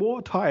little bit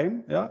more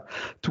time,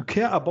 to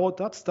care about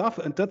that stuff,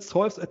 and that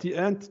solves at the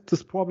end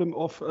this problem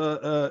of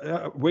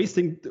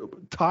wasting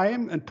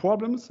time and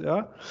problems,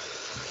 I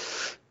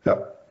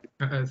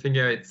think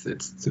it's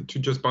to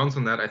just bounce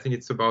on that. I think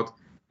it's about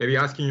maybe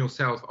asking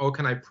yourself, how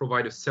can I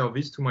provide a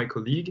service to my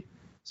colleague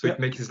so it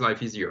makes his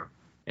life easier.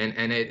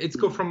 And it's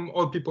go from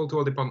all people to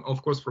all departments.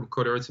 Of course, from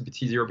coder, it's a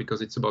bit easier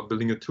because it's about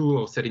building a tool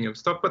or setting up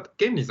stuff. But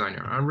game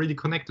designer, I'm really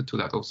connected to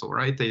that also,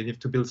 right? They have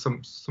to build so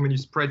many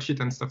spreadsheets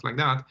and stuff like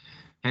that.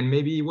 And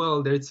maybe,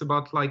 well, it's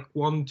about like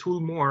one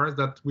tool more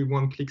that we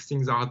one-click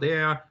things are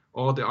there,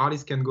 or the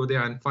artist can go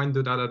there and find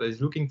the data that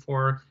is looking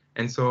for.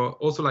 And so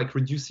also like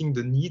reducing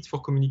the need for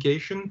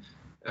communication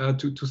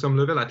to some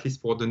level, at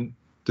least for the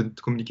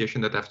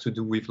communication that have to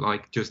do with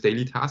like just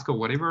daily tasks or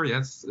whatever.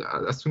 Yes,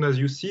 as soon as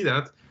you see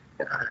that,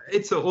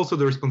 it's also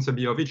the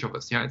responsibility of each of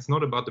us. Yeah, it's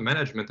not about the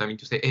management having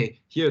to say, hey,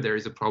 here there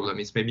is a problem.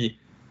 It's maybe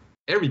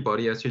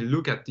everybody actually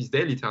look at this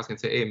daily task and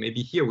say, hey,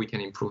 maybe here we can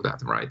improve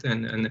that, right?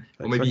 And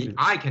or maybe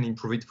I can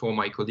improve it for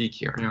my colleague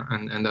here. Yeah,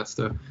 and that's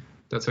how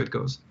it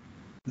goes.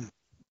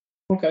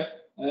 Okay,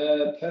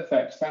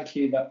 perfect. Thank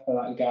you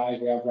for that, guys.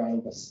 We have run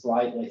over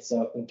slightly,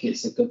 so I think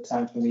it's a good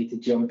time for me to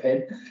jump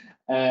in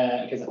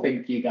because I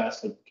think you guys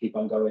could keep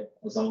on going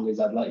as long as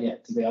I'd let you,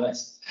 to be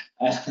honest.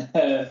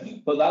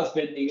 But that's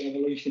been the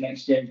Evolution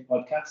Exchange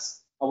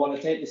podcast. I want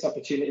to take this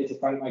opportunity to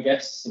thank my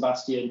guests,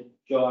 Sebastian,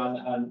 Johann,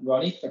 and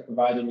Ronny, for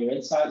providing your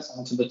insights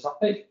onto the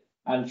topic.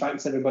 And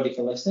thanks everybody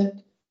for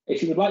listening.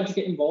 If you would like to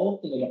get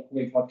involved in the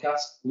upcoming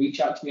podcast, reach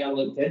out to me on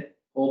LinkedIn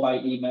or by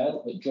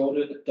email at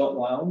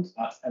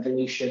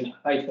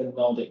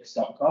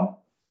jordan.lound@evolution-nordics.com.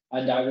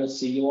 And I will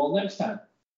see you all next time.